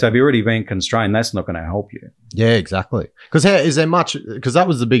 Yep. So if you're already vent constrained, that's not going to help you. Yeah, exactly. Because is there much? Because that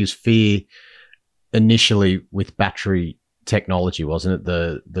was the biggest fear initially with battery technology, wasn't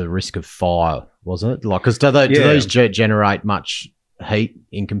it? The risk of fire, wasn't it? Like, because do those generate much heat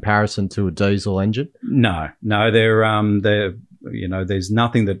in comparison to a diesel engine? No, they're there's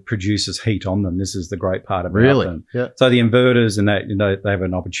nothing that produces heat on them. This is the great part about them. Yeah. So the inverters and that, they have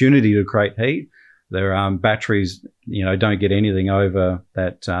an opportunity to create heat. Their batteries, don't get anything over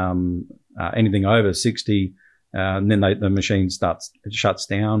that, anything over 60, and then the machine shuts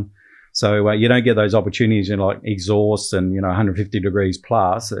down. So you don't get those opportunities in like exhausts and 150 degrees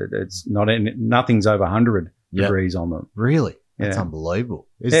plus. It's nothing's over 100 degrees on them. Really, that's unbelievable.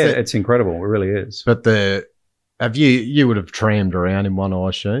 It's incredible. It really is. But you would have trammed around in one, I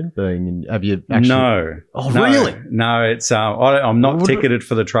assume. Have you actually? No. Oh, really? No, it's I'm not ticketed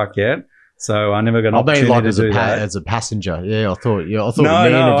for the truck yet. So I never got an opportunity to do that. As a passenger. Yeah, I thought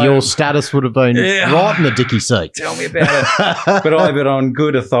your status would have been right in the dicky seat. Tell me about it. But I have it on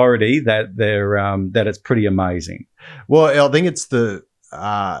good authority that that it's pretty amazing. Well, I think it's the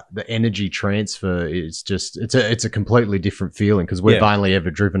energy transfer is just it's a completely different feeling, because we've only ever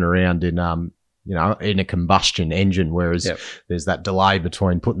driven around in in a combustion engine, whereas there's that delay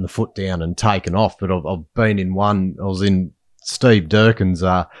between putting the foot down and taking off. But I've been in one. I was in Steve Durkin's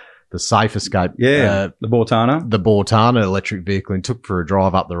the Safe Escape, the Bortana electric vehicle, and took for a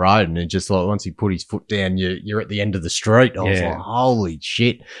drive up the road, and it just like once he put his foot down, you're at the end of the street. I was like, holy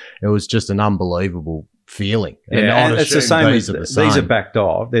shit! It was just an unbelievable feeling. And it's the same. These are backed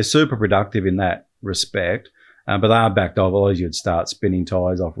off. They're super productive in that respect. But they are backed off. Otherwise, you'd start spinning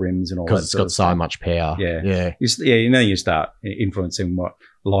tyres off rims and all that. Because it's got so much power. Yeah. You start influencing what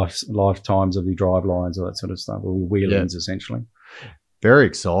lifetimes of the drive lines, all that sort of stuff, or wheel-ins essentially. Very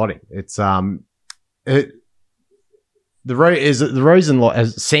exciting. It's the reason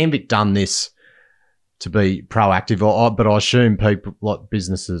has Sandvik done this to be proactive, but I assume people like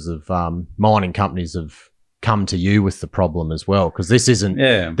businesses of mining companies have come to you with the problem as well, because this isn't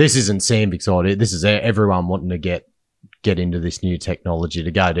Sandvik's idea. This is everyone wanting to get into this new technology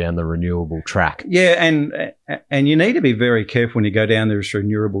to go down the renewable track. Yeah, and you need to be very careful when you go down this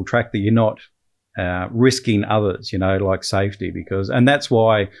renewable track that you're not risking others, like safety, and that's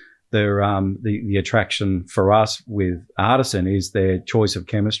why the attraction for us with Artisan is their choice of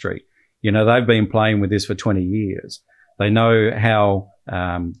chemistry. They've been playing with this for 20 years. They know how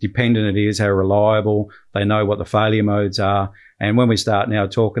dependent it is, how reliable. They know what the failure modes are. And when we start now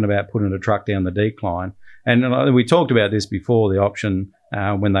talking about putting a truck down the decline, and we talked about this before, the option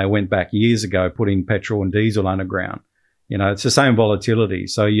when they went back years ago, putting petrol and diesel underground. It's the same volatility.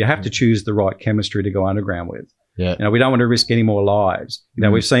 So you have to choose the right chemistry to go underground with. Yeah. We don't want to risk any more lives.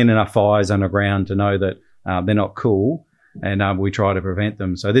 We've seen enough fires underground to know that they're not cool, and we try to prevent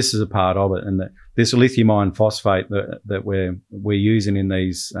them. So this is a part of it. And this lithium iron phosphate that we're using in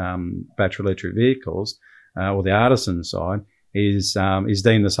these battery electric vehicles, or the Artisan side, is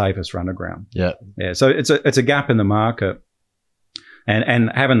deemed the safest for underground. Yeah. Yeah. So it's a gap in the market,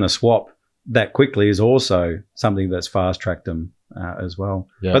 and having the swap that quickly is also something that's fast-tracked them as well.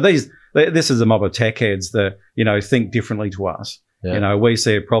 Yeah. But this is a mob of tech heads that, think differently to us. Yeah. We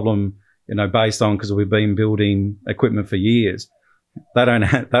see a problem, based on, because we've been building equipment for years. They don't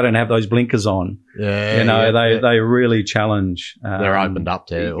have those blinkers on. Yeah. They really challenge. They're opened up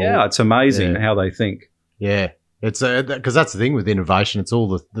to it. Yeah, it's amazing how they think. Yeah. It's because that's the thing with innovation. It's all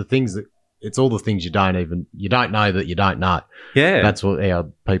the things that. It's all the things you don't know that you don't know. Yeah. That's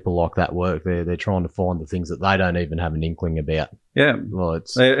how people like that work. They're trying to find the things that they don't even have an inkling about. Yeah. Well,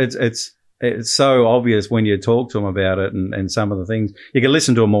 it's so obvious when you talk to them about it, and some of the things you can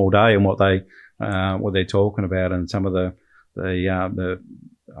listen to them all day and what they're talking about, and some of the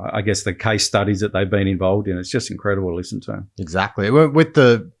I guess the case studies that they've been involved in. It's just incredible to listen to. Exactly.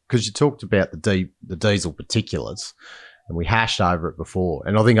 Because you talked about the diesel particulates. And we hashed over it before.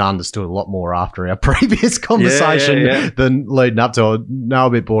 And I think I understood a lot more after our previous conversation than leading up to it. I know a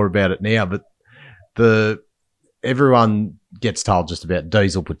bit more about it now, but everyone gets told just about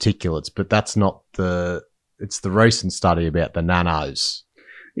diesel particulates, but that's not it's the recent study about the nanos.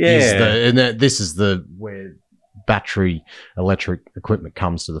 Yeah. This is where battery electric equipment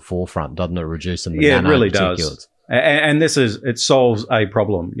comes to the forefront, doesn't it? Reducing the nano it really particulates. Does. And it solves a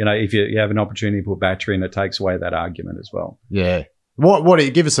problem. If you have an opportunity to put battery in, it takes away that argument as well. Yeah. What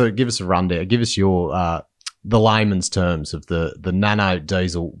give us a rundown? Give us your the layman's terms of the nano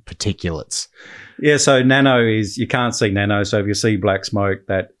diesel particulates. Yeah. So nano is, you can't see nano. So if you see black smoke,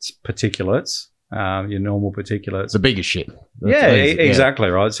 that's particulates. Your normal particulates. The bigger shit. Exactly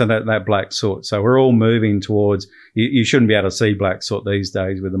right. So that black soot. So we're all moving towards. You shouldn't be able to see black soot these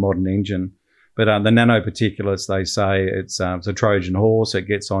days with a modern engine. But the nanoparticulates, they say it's a Trojan horse. It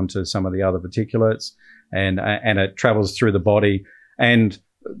gets onto some of the other particulates, and it travels through the body. And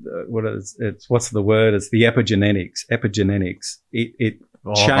what's the word? It's the epigenetics. It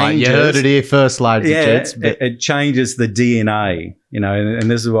Oh, mate, changes. you heard it here first, ladies and Yeah, gents. but- it changes the DNA,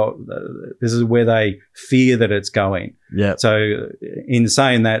 and this is where they fear that it's going. yeah. So in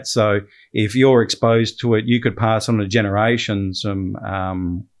saying that, so if you're exposed to it, you could pass on a generation some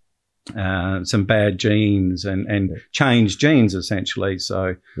bad genes and change genes essentially.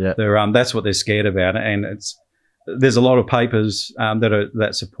 So Yeah. that's what they're scared about, and there's a lot of papers that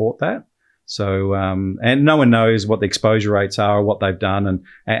support that. So and no one knows what the exposure rates are or what they've done,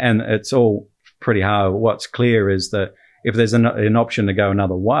 and it's all pretty hard. What's clear is that if there's an option to go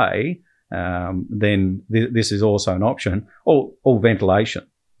another way, then this is also an option. Or ventilation.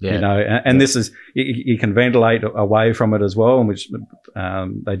 Yeah. And this is you can ventilate away from it as well, which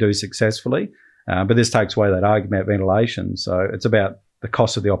they do successfully. But this takes away that argument about ventilation. So it's about the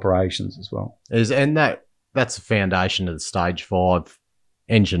cost of the operations as well. And that's the foundation of the Stage 5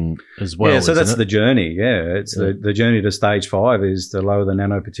 engine as well. Yeah, so that's isn't the it? journey. Yeah, it's the journey to stage 5 is to lower the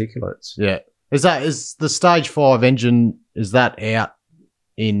nanoparticulates. Yeah. Is the Stage 5 engine, is that out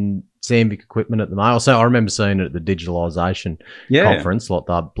in Sandvik equipment at the moment? So I remember seeing it at the digitalisation conference, like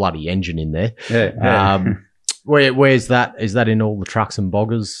the bloody engine in there. Yeah. Where's that? Is that in all the trucks and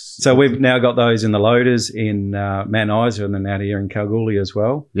boggers? So we've now got those in the loaders in Mount Isa and then out here in Kalgoorlie as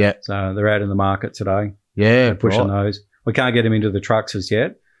well. Yeah. So they're out in the market today. Yeah, They're pushing right. those. We can't get them into the trucks as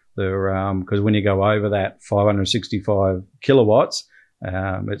yet. They're because when you go over that 565 kilowatts,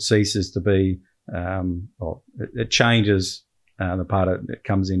 it ceases to be. It changes the part it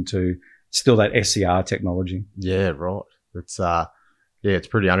comes into. Still that SCR technology. Yeah, right. It's it's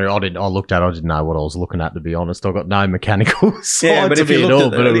pretty unreal. I didn't know what I was looking at, to be honest. I got no mechanical side but to if you it at looked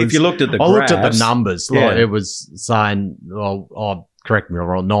all. at But it if was, you looked at the I looked at the graphs, numbers. yeah. Like it was saying, correct me if I'm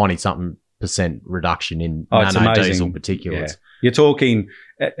wrong, 90-something % reduction in it's nano amazing. diesel particulates. You're talking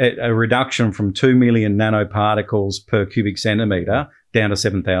a reduction from 2 million nanoparticles per cubic centimetre down to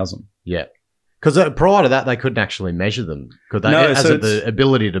 7,000. Yeah. Because prior to that, they couldn't actually measure them. Could they? No, so the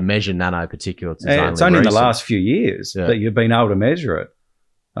ability to measure nanoparticulates is It's only in the recent. last few years Yeah. that you've been able to measure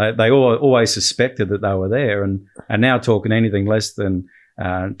it. They always suspected that they were there, and are now talking anything less than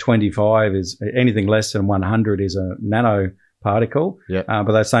 25 is anything less than 100 is a nanoparticle. Yeah.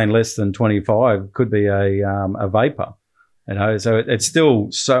 But they're saying less than 25 could be a vapor. So it's still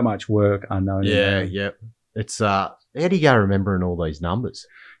so much work unknown. Yeah. It's how do you go remembering all these numbers?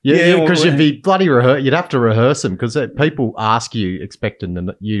 Yeah, because well, you'd be bloody you'd have to rehearse them because people ask you expecting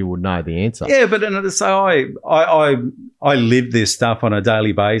that you would know the answer. Yeah, but so I live this stuff on a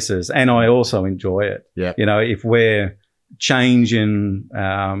daily basis, and I also enjoy it. Yeah. If we're changing,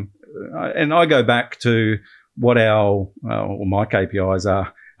 and I go back to what my KPIs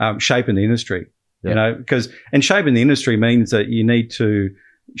are, shaping the industry. Yeah. Because shaping the industry means that you need to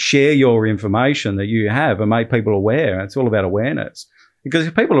share your information that you have and make people aware. It's all about awareness. Because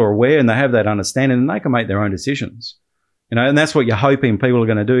if people are aware and they have that understanding, then they can make their own decisions. And that's what you're hoping people are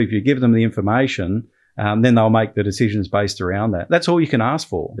going to do. If you give them the information, then they'll make the decisions based around that. That's all you can ask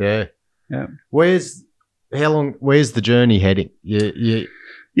for. Yeah. Yeah. Where's the journey heading? Yeah,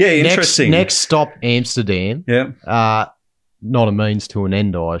 interesting. Next stop, Amsterdam. Yeah. Not a means to an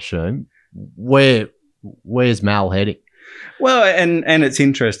end, I assume. Where's Mal heading? Well, and it's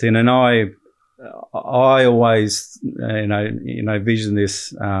interesting, and I always vision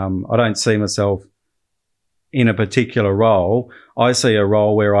this. I don't see myself in a particular role. I see a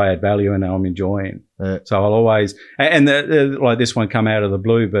role where I add value and I'm enjoying. So I'll always like this one come out of the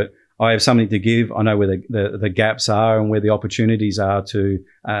blue, but I have something to give. I know where the gaps are and where the opportunities are to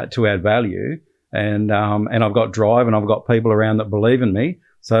add value, and I've got drive and I've got people around that believe in me.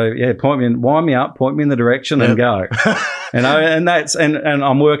 So wind me up, point me in the direction, and go. And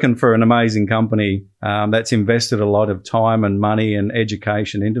I'm working for an amazing company that's invested a lot of time and money and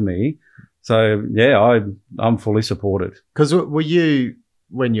education into me. So I'm fully supported. Because were you,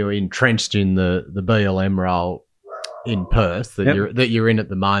 when you're entrenched in the BLM role in Perth that you're in at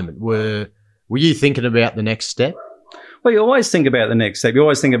the moment, were you thinking about the next step? Well, you always think about the next step. You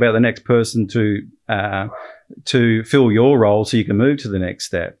always think about the next person to fill your role so you can move to the next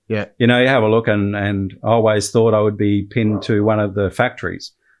step. Yeah. You have a look, and I always thought I would be pinned to one of the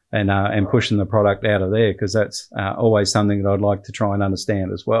factories and pushing the product out of there, because that's always something that I'd like to try and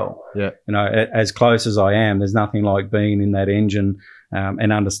understand as well. Yeah. As close as I am, there's nothing like being in that engine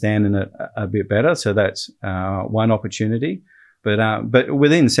and understanding it a bit better. So that's one opportunity. But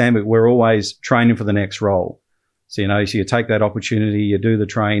within Sandvik, we're always training for the next role. So, so you take that opportunity, you do the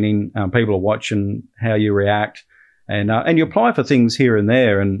training, people are watching how you react, and you apply for things here and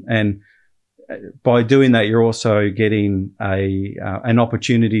there. And by doing that, you're also getting an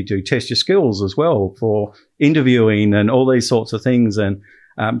opportunity to test your skills as well for interviewing and all these sorts of things, and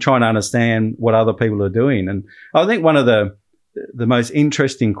trying to understand what other people are doing. And I think one of the most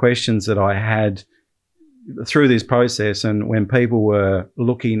interesting questions that I had through this process, and when people were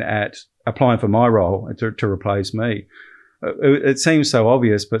looking at applying for my role to replace me, it seems so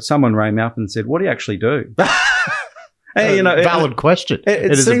obvious, but someone rang me up and said, "What do you actually do?" And, valid question.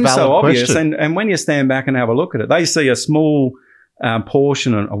 It seems so obvious, and when you stand back and have a look at it, they see a small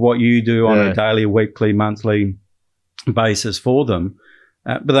portion of what you do on a daily, weekly, monthly basis for them,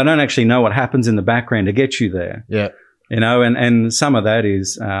 but they don't actually know what happens in the background to get you there. Yeah. And some of that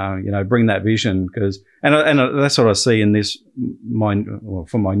is, bring that vision, because, and that's what I see in this,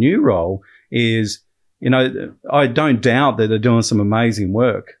 for my new role is, I don't doubt that they're doing some amazing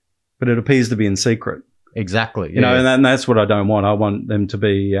work, but it appears to be in secret. Exactly. And that's what I don't want. I want them to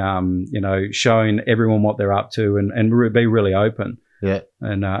be, showing everyone what they're up to and be really open. Yeah.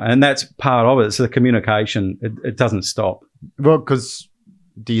 And that's part of it. So the communication, it doesn't stop. Well, because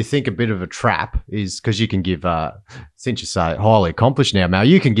do you think a bit of a trap is because you can give, since you say highly accomplished now, Mal,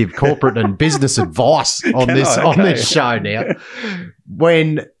 you can give corporate and business advice on this show now.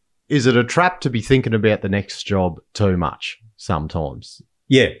 When is it a trap to be thinking about the next job too much sometimes?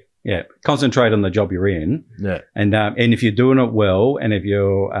 Yeah. Concentrate on the job you're in. Yeah. And if you're doing it well, and if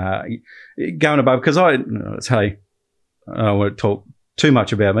you're going above, because I don't want to talk too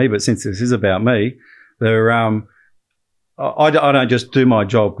much about me, but since this is about me, I don't just do my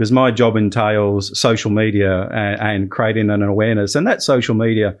job, because my job entails social media and creating an awareness. And that social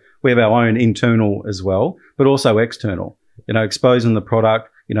media, we have our own internal as well, but also external, exposing the product,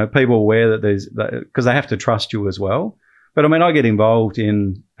 people aware that because they have to trust you as well. But I mean, I get involved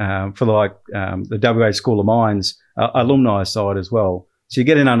in, for the WA School of Mines alumni side as well. So you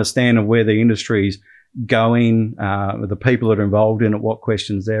get an understanding of where the industry's going, the people that are involved in it, what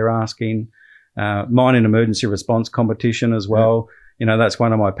questions they're asking. Mine and emergency response competition as well. Yeah. That's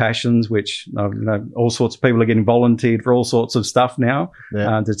one of my passions, which, all sorts of people are getting volunteered for all sorts of stuff now,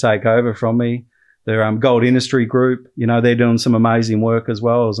 to take over from me. The Gold Industry Group, they're doing some amazing work as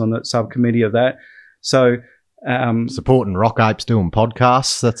well. I was on the subcommittee of that. So, supporting Rock Apes doing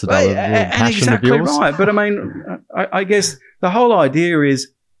podcasts. That's another passion of yours. Right. But I mean, I guess the whole idea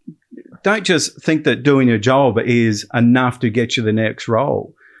is, don't just think that doing your job is enough to get you the next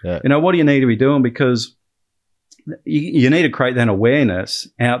role. Yeah. What do you need to be doing? Because you need to create that awareness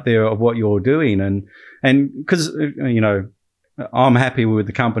out there of what you're doing. And because, I'm happy with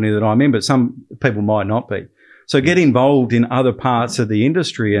the company that I'm in, but some people might not be. So get involved in other parts of the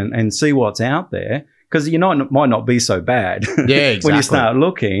industry and see what's out there, because might not be so bad. Yeah, exactly. When you start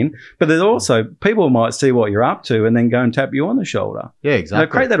looking. But there's also people might see what you're up to and then go and tap you on the shoulder. Yeah, exactly.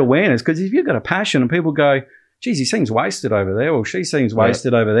 Create that awareness, because if you've got a passion and people go, geez, he seems wasted over there, or she seems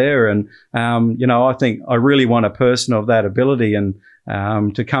wasted over there. And, I think I really want a person of that ability and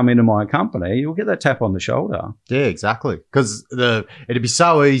to come into my company. You'll get that tap on the shoulder. Yeah, exactly. Because it'd be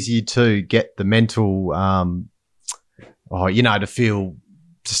so easy to get the mental,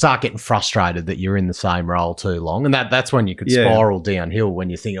 to start getting frustrated that you're in the same role too long. And that's when you could spiral downhill, when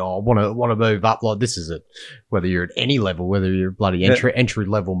you think, I want to move up. Like, this is it. Whether you're at any level, whether you're a bloody entry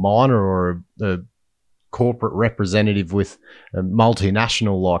level miner or a corporate representative with a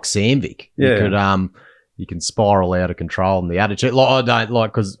multinational like Sandvik, you can spiral out of control. And the attitude, I don't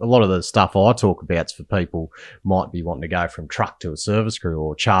like, because a lot of the stuff I talk about is for people might be wanting to go from truck to a service crew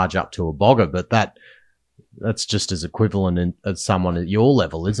or charge up to a bogger, but that's just as equivalent as someone at your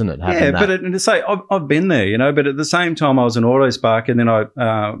level, isn't it? I've been there, but at the same time I was an Autospark, and then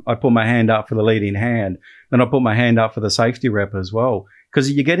I put my hand up for the leading hand, then I put my hand up for the safety rep as well, because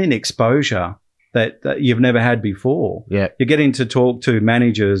you're getting exposure that you've never had before. Yeah. You're getting to talk to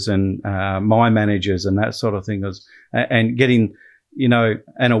managers and mine managers and that sort of thing, and getting,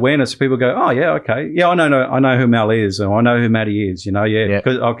 an awareness. People go, oh, yeah, okay. Yeah, I know who Mel is, or I know who Matty is,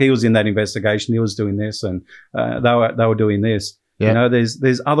 because he was in that investigation, he was doing this, and they were doing this. Yeah.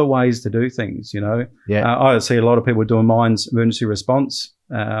 There's other ways to do things, Yeah. I see a lot of people doing mines emergency response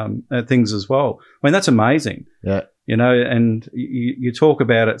things as well. I mean, that's amazing. Yeah. And you talk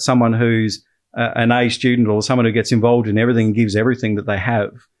about it, someone who's an A student or someone who gets involved in everything and gives everything that they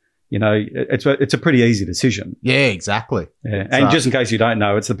have, it's a pretty easy decision. Yeah, exactly. Yeah. And just in case you don't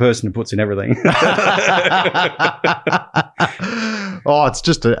know, it's the person who puts in everything. It's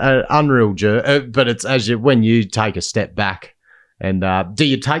just an unreal journey. But it's when you take a step back, and do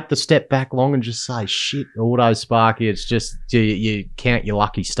you take the step back long and just say, shit, Autosparky, it's just, do you count your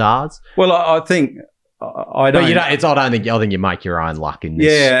lucky stars? Well, I think I don't. But you don't. I think you make your own luck in this.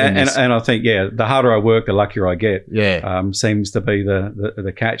 Yeah, in this. and I think the harder I work, the luckier I get. Yeah. Seems to be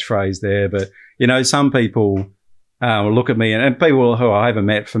the catchphrase there. But some people will look at me, and people who I haven't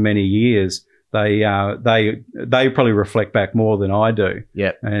met for many years, they probably reflect back more than I do.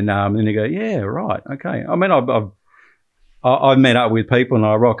 Yeah. And then you go, yeah, right, okay. I mean, I've met up with people, and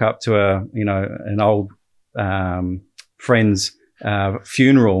I rock up to an old friend's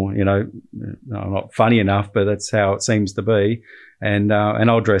funeral. I'm not funny enough, but that's how it seems to be. And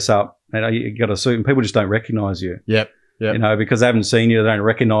I'll dress up, and you got a suit, and people just don't recognise you. Yep. Because they haven't seen you, they don't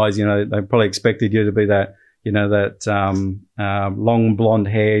recognise. They probably expected you to be that. Long blonde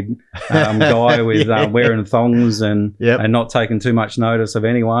haired guy with wearing thongs and not taking too much notice of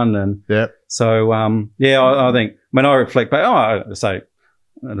anyone. And so I think when I reflect back, I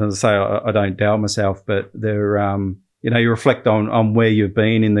don't doubt myself, but they're you reflect on where you've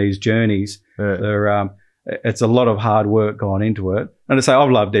been in these journeys. It's a lot of hard work gone into it, and I say I've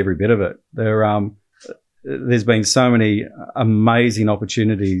loved every bit of it. There's been so many amazing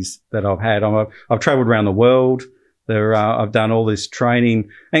opportunities that I've had. I've travelled around the world. I've done all this training,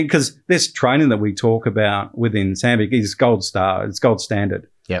 and because this training that we talk about within Sandvik is gold star. It's gold standard.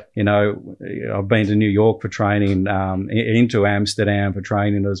 Yep. I've been to New York for training, into Amsterdam for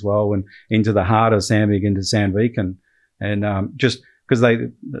training as well, and into the heart of Sandvik, into Sandviken, and just because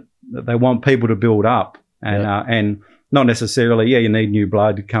they want people to build up, and not necessarily, you need new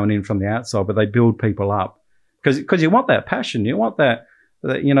blood coming in from the outside, but they build people up because you want that passion, you want that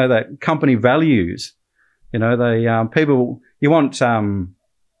company values, you want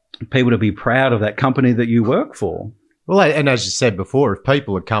people to be proud of that company that you work for. Well, and as you said before, if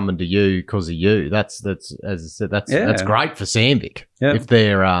people are coming to you because of you, that's as I said, that's great for Sandvik. Yep. If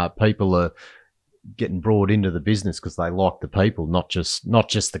their people are getting brought into the business because they like the people, not just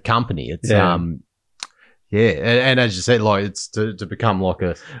the company. It's and as you said, like it's to become like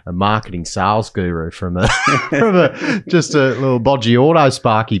a marketing sales guru from just a little bodgy auto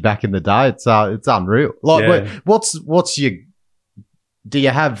sparky back in the day. It's unreal. Like, do you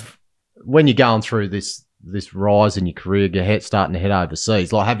have when you're going through this rise in your career, starting to head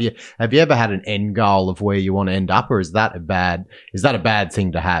overseas? Like, have you ever had an end goal of where you want to end up, or is that a bad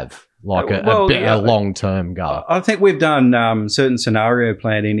thing to have? Like a long-term goal? I think we've done certain scenario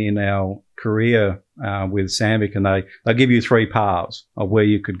planning in our career with Sandvik, and they give you 3 paths of where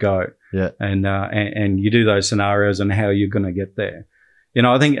you could go. Yeah. And you do those scenarios and how you're going to get there.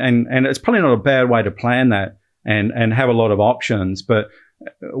 I think, and it's probably not a bad way to plan that and have a lot of options, but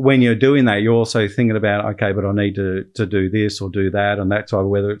when you're doing that, you're also thinking about, okay, but I need to do this or do that, and that type of,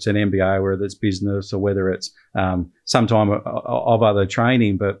 whether it's an MBA, whether it's business, or whether it's some time of other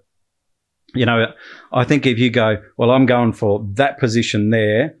training. But I think if you go, well, I'm going for that position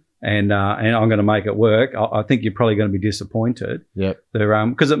there, and I'm going to make it work, I think you're probably going to be disappointed. Yep.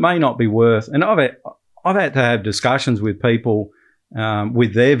 Because it may not be worth. And I've had to have discussions with people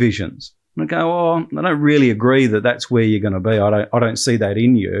with their visions. And I go, I don't really agree that that's where you're going to be. I don't see that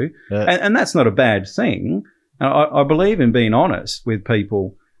in you, and that's not a bad thing. I believe in being honest with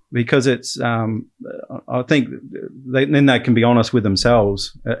people, because it's. I think then they can be honest with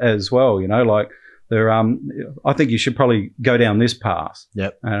themselves as well. Like. I think you should probably go down this path.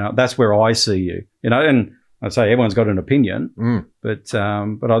 Yep. And that's where I see you. And I say everyone's got an opinion, but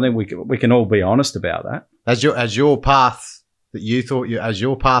I think we can all be honest about that. Has your path that you thought has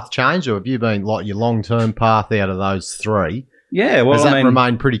your path changed, or have you been like your long-term path out of those 3? Yeah. Well, has that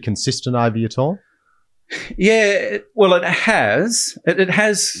remained pretty consistent over your time? Yeah. Well, it has. It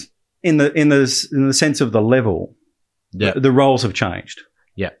has in the sense of the level. Yeah. The roles have changed.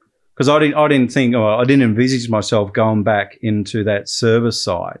 Because I didn't think, or I didn't envisage myself going back into that service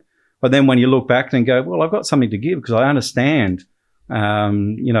side. But then when you look back and go, well, I've got something to give because I understand,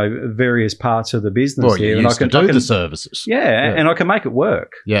 various parts of the business. Well, you used to do the services. Yeah, and I can make it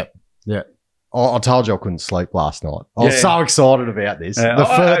work. Yeah. I told you I couldn't sleep last night. I was so excited about this.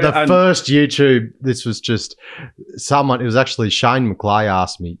 The first YouTube, this was just someone, it was actually Shane McClay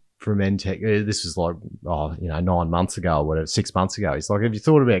asked me, from Entech, this was like 9 months ago or whatever, 6 months ago. He's like, have you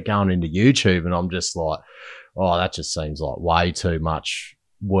thought about going into YouTube? And I'm just like, that just seems like way too much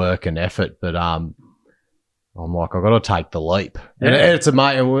work and effort. But I'm like, I've got to take the leap. And it's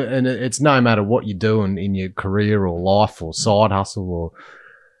amazing, and it's no matter what you're doing in your career or life or side hustle, or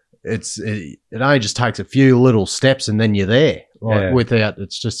it only just takes a few little steps and then you're there. Without, you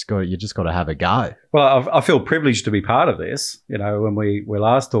just got to have a go. Well, I feel privileged to be part of this. When we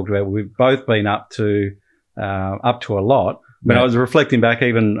last talked about it, we've both been up to a lot. But I was reflecting back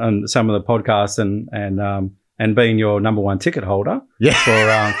even on some of the podcasts and and being your number one ticket holder for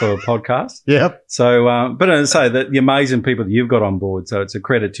a podcast. Yep. So, but I say that the amazing people that you've got on board. So it's a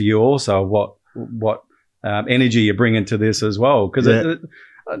credit to you also what energy you bring into this as well, because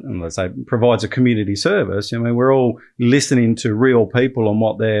let's say provides a community service. I mean, we're all listening to real people and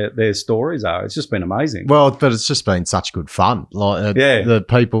what their stories are. It's just been amazing. Well, but it's just been such good fun. Like the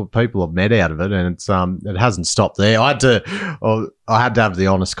people have met out of it, and it's it hasn't stopped there. I had to have the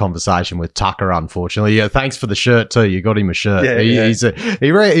honest conversation with Tucker. Unfortunately, yeah. Thanks for the shirt too. You got him a shirt.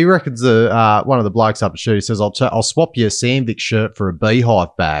 He reckons one of the blokes up the shoot. He says, "I'll swap you a Sandvik shirt for a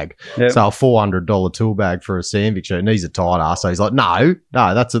Beehive bag." Yep. So a $400 tool bag for a Sandvik shirt, and he's a tight ass. So he's like, "No,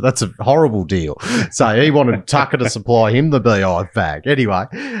 that's a horrible deal." So he wanted Tucker to supply him the Beehive bag. Anyway,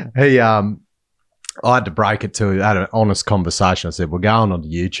 I had to break it to had an honest conversation. I said, "We're going on to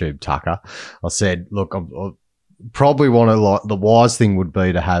YouTube, Tucker." I said, "Look, I probably want to the wise thing would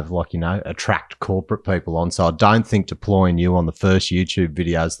be to have attract corporate people on. So I don't think deploying you on the first YouTube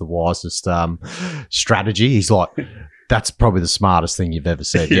video is the wisest strategy." He's like, "That's probably the smartest thing you've ever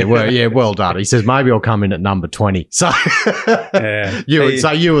said." Well done. He says, "Maybe I'll come in at number 20." So you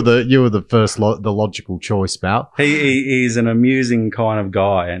were the first the logical choice, pal. He's an amusing kind of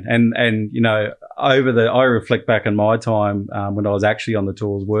guy, and I reflect back on my time when I was actually on the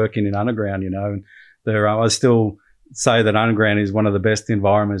tours working in underground. And I still say that underground is one of the best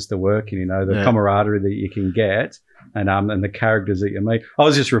environments to work in. The camaraderie that you can get. And the characters that you meet. I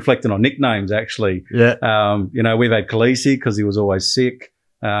was just reflecting on nicknames, actually. Yeah. We've had Khaleesi because he was always sick.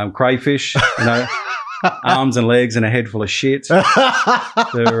 Crayfish, arms and legs and a head full of shit.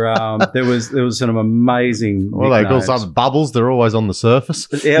 There was some amazing. Well, they call some bubbles. They're always on the surface.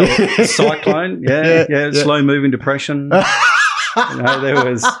 Yeah. Cyclone. Yeah. Slow moving depression. There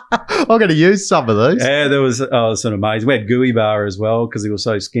was. I'm going to use some of these. Yeah, there was. Oh, it was sort of amazing. We had Gooey Bar as well because he was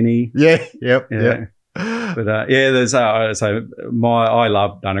so skinny. Yeah. Yep. Yeah. Yep. But there's I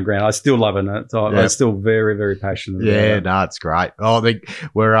loved underground. I still love it. I'm still very, very passionate. Yeah, no, it's great. I think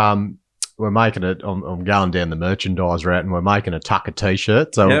we're making it. I'm going down the merchandise route, and we're making a Tucker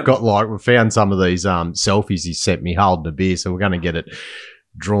t-shirt. So we found some of these selfies he sent me holding a beer. So we're going to get it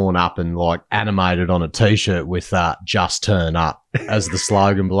drawn up and animated on a t-shirt with "Just Turn Up" as the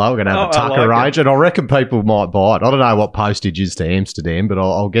slogan below. We're going to have a Tucker range, and I reckon people might buy it. I don't know what postage is to Amsterdam, but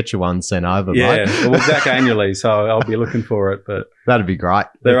I'll get you one sent over, mate. Well, we're back annually, so I'll be looking for it. But that'd be great.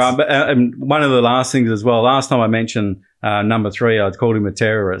 And one of the last things as well, last time I mentioned number 3, I'd called him a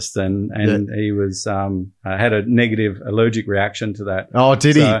terrorist, and he was had a negative allergic reaction to that. Oh,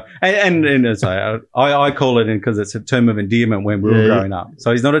 did he? And so I call it because it's a term of endearment when we were growing up.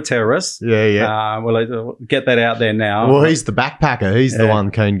 So he's not a terrorist. Yeah. Well, get that out there now. Well, he's the backpacker. He's the one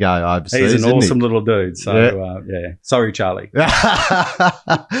can go overseas. He's an awesome little dude. So sorry, Charlie.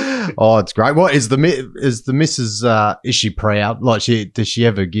 Oh, it's great. What is the missus? Is she proud? Does she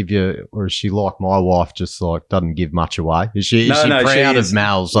ever give you, or is she like my wife, just doesn't give much away? Is she proud of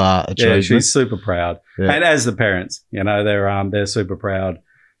Mal's achievement? Yeah, she's super proud, and as the parents, they're super proud.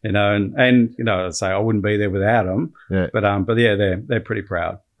 And I say I wouldn't be there without them. Yeah. But they're pretty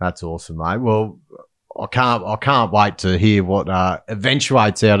proud. That's awesome, mate. Well, I can't wait to hear what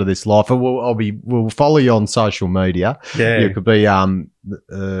eventuates out of this life. We'll follow you on social media. Yeah, you could be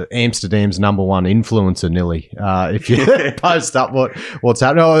Amsterdam's number one influencer, Nilly, if you post up what's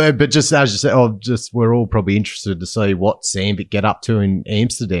happening. But just as you said, we're all probably interested to see what Sandvik get up to in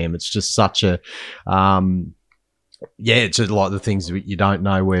Amsterdam. It's just such a it's just like the things you don't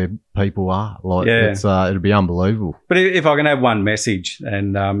know where people are. It's it'll be unbelievable. But if I can have one message,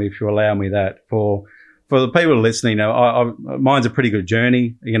 and if you allow me that, for the people listening, mine's a pretty good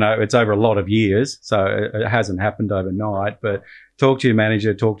journey. It's over a lot of years, so it hasn't happened overnight. But talk to your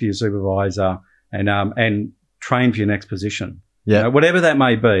manager, talk to your supervisor, and train for your next position. Yeah, whatever that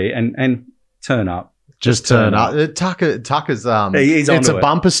may be, and turn up. Just turn up. Tucker's it's a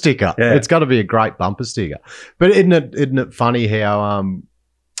bumper sticker. Yeah. It's got to be a great bumper sticker. But isn't it funny how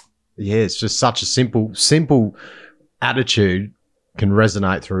it's just such a simple attitude can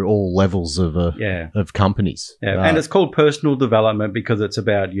resonate through all levels of companies. Yeah. And it's called personal development because it's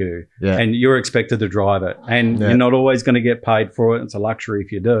about you. Yeah. And you're expected to drive it. And you're not always going to get paid for it. It's a luxury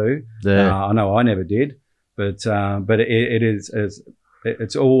if you do. Yeah. I know I never did. But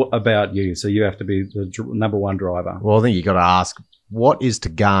it's all about you. So you have to be the number one driver. Well, I think you got to ask, what is to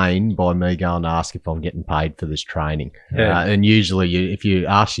gain by me going to ask if I'm getting paid for this training? Yeah. And usually if you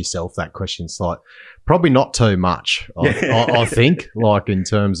ask yourself that question, it's probably not too much, I think, in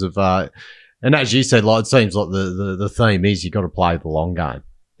terms of, and as you said, it seems like the theme is you got to play the long game.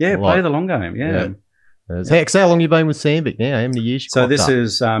 Yeah, play the long game. Yeah. How long have you been with Sandvik now? How many years? So this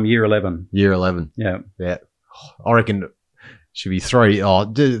is year 11. Year 11. Yeah. Yeah. I reckon should be three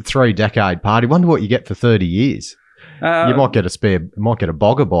decade party. Wonder what you get for 30 years. You might get a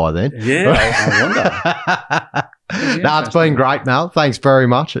bogger by then. Yeah, I wonder. No, it's been great, Mal. Thanks very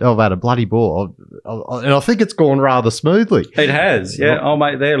much. I've had a bloody ball. And I think it's gone rather smoothly. It has, yeah. Oh,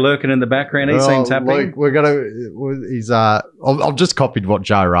 mate, they're lurking in the background. He seems happy. Luke, I've just copied what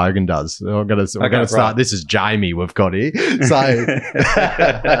Joe Rogan does. We're going to start. Right. This is Jamie we've got here. So,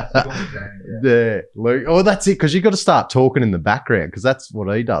 yeah, Luke. Oh, that's it, because you've got to start talking in the background, because that's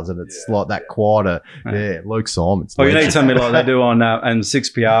what he does, and it's like that quieter. Yeah, Luke Simons. Well, you need something like they do on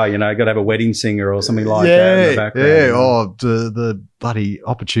 6PR, got to have a wedding singer or something like that in the background. Yeah, the bloody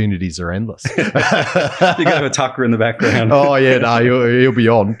opportunities are endless. You got to have a Tucker in the background. Oh, yeah, no, he'll be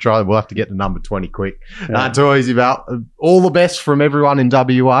on. We'll have to get to number 20 quick. Too easy, Val. All the best from everyone in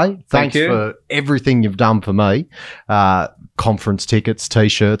WA. Thanks for everything you've done for me. Conference tickets,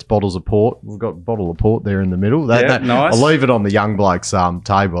 T-shirts, bottles of port. We've got a bottle of port there in the middle. Nice. I'll leave it on the young bloke's table.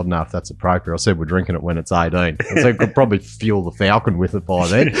 I don't know if that's appropriate. I said we're drinking it when it's 18. I said we could probably fuel the Falcon with it by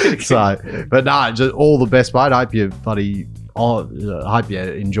then. But no, just all the best, mate. I hope you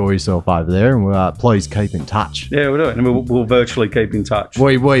enjoy yourself over there, and please keep in touch. Yeah, we'll do it, and we'll virtually keep in touch.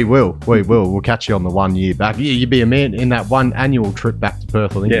 We will. We'll catch you on the 1 year back. You'd be a man in that one annual trip back to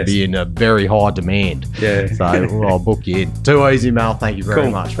Perth. I think you'd be in a very high demand. Yeah. So I'll book you in. Too easy, Mal. Thank you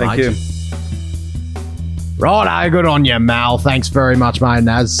very much, mate. Thank you. Righto, good on you, Mal. Thanks very much, mate. And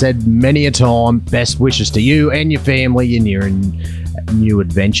as said many a time, best wishes to you and your family in your new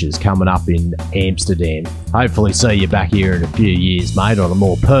adventures coming up in Amsterdam. Hopefully see you back here in a few years, mate, on a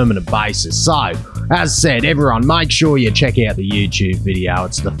more permanent basis. So, as said, everyone, make sure you check out the YouTube video.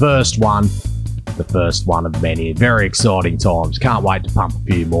 It's the first one of many. Very exciting times. Can't wait to pump a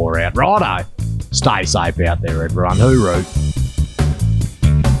few more out. Righto, stay safe out there, everyone. Hooroo.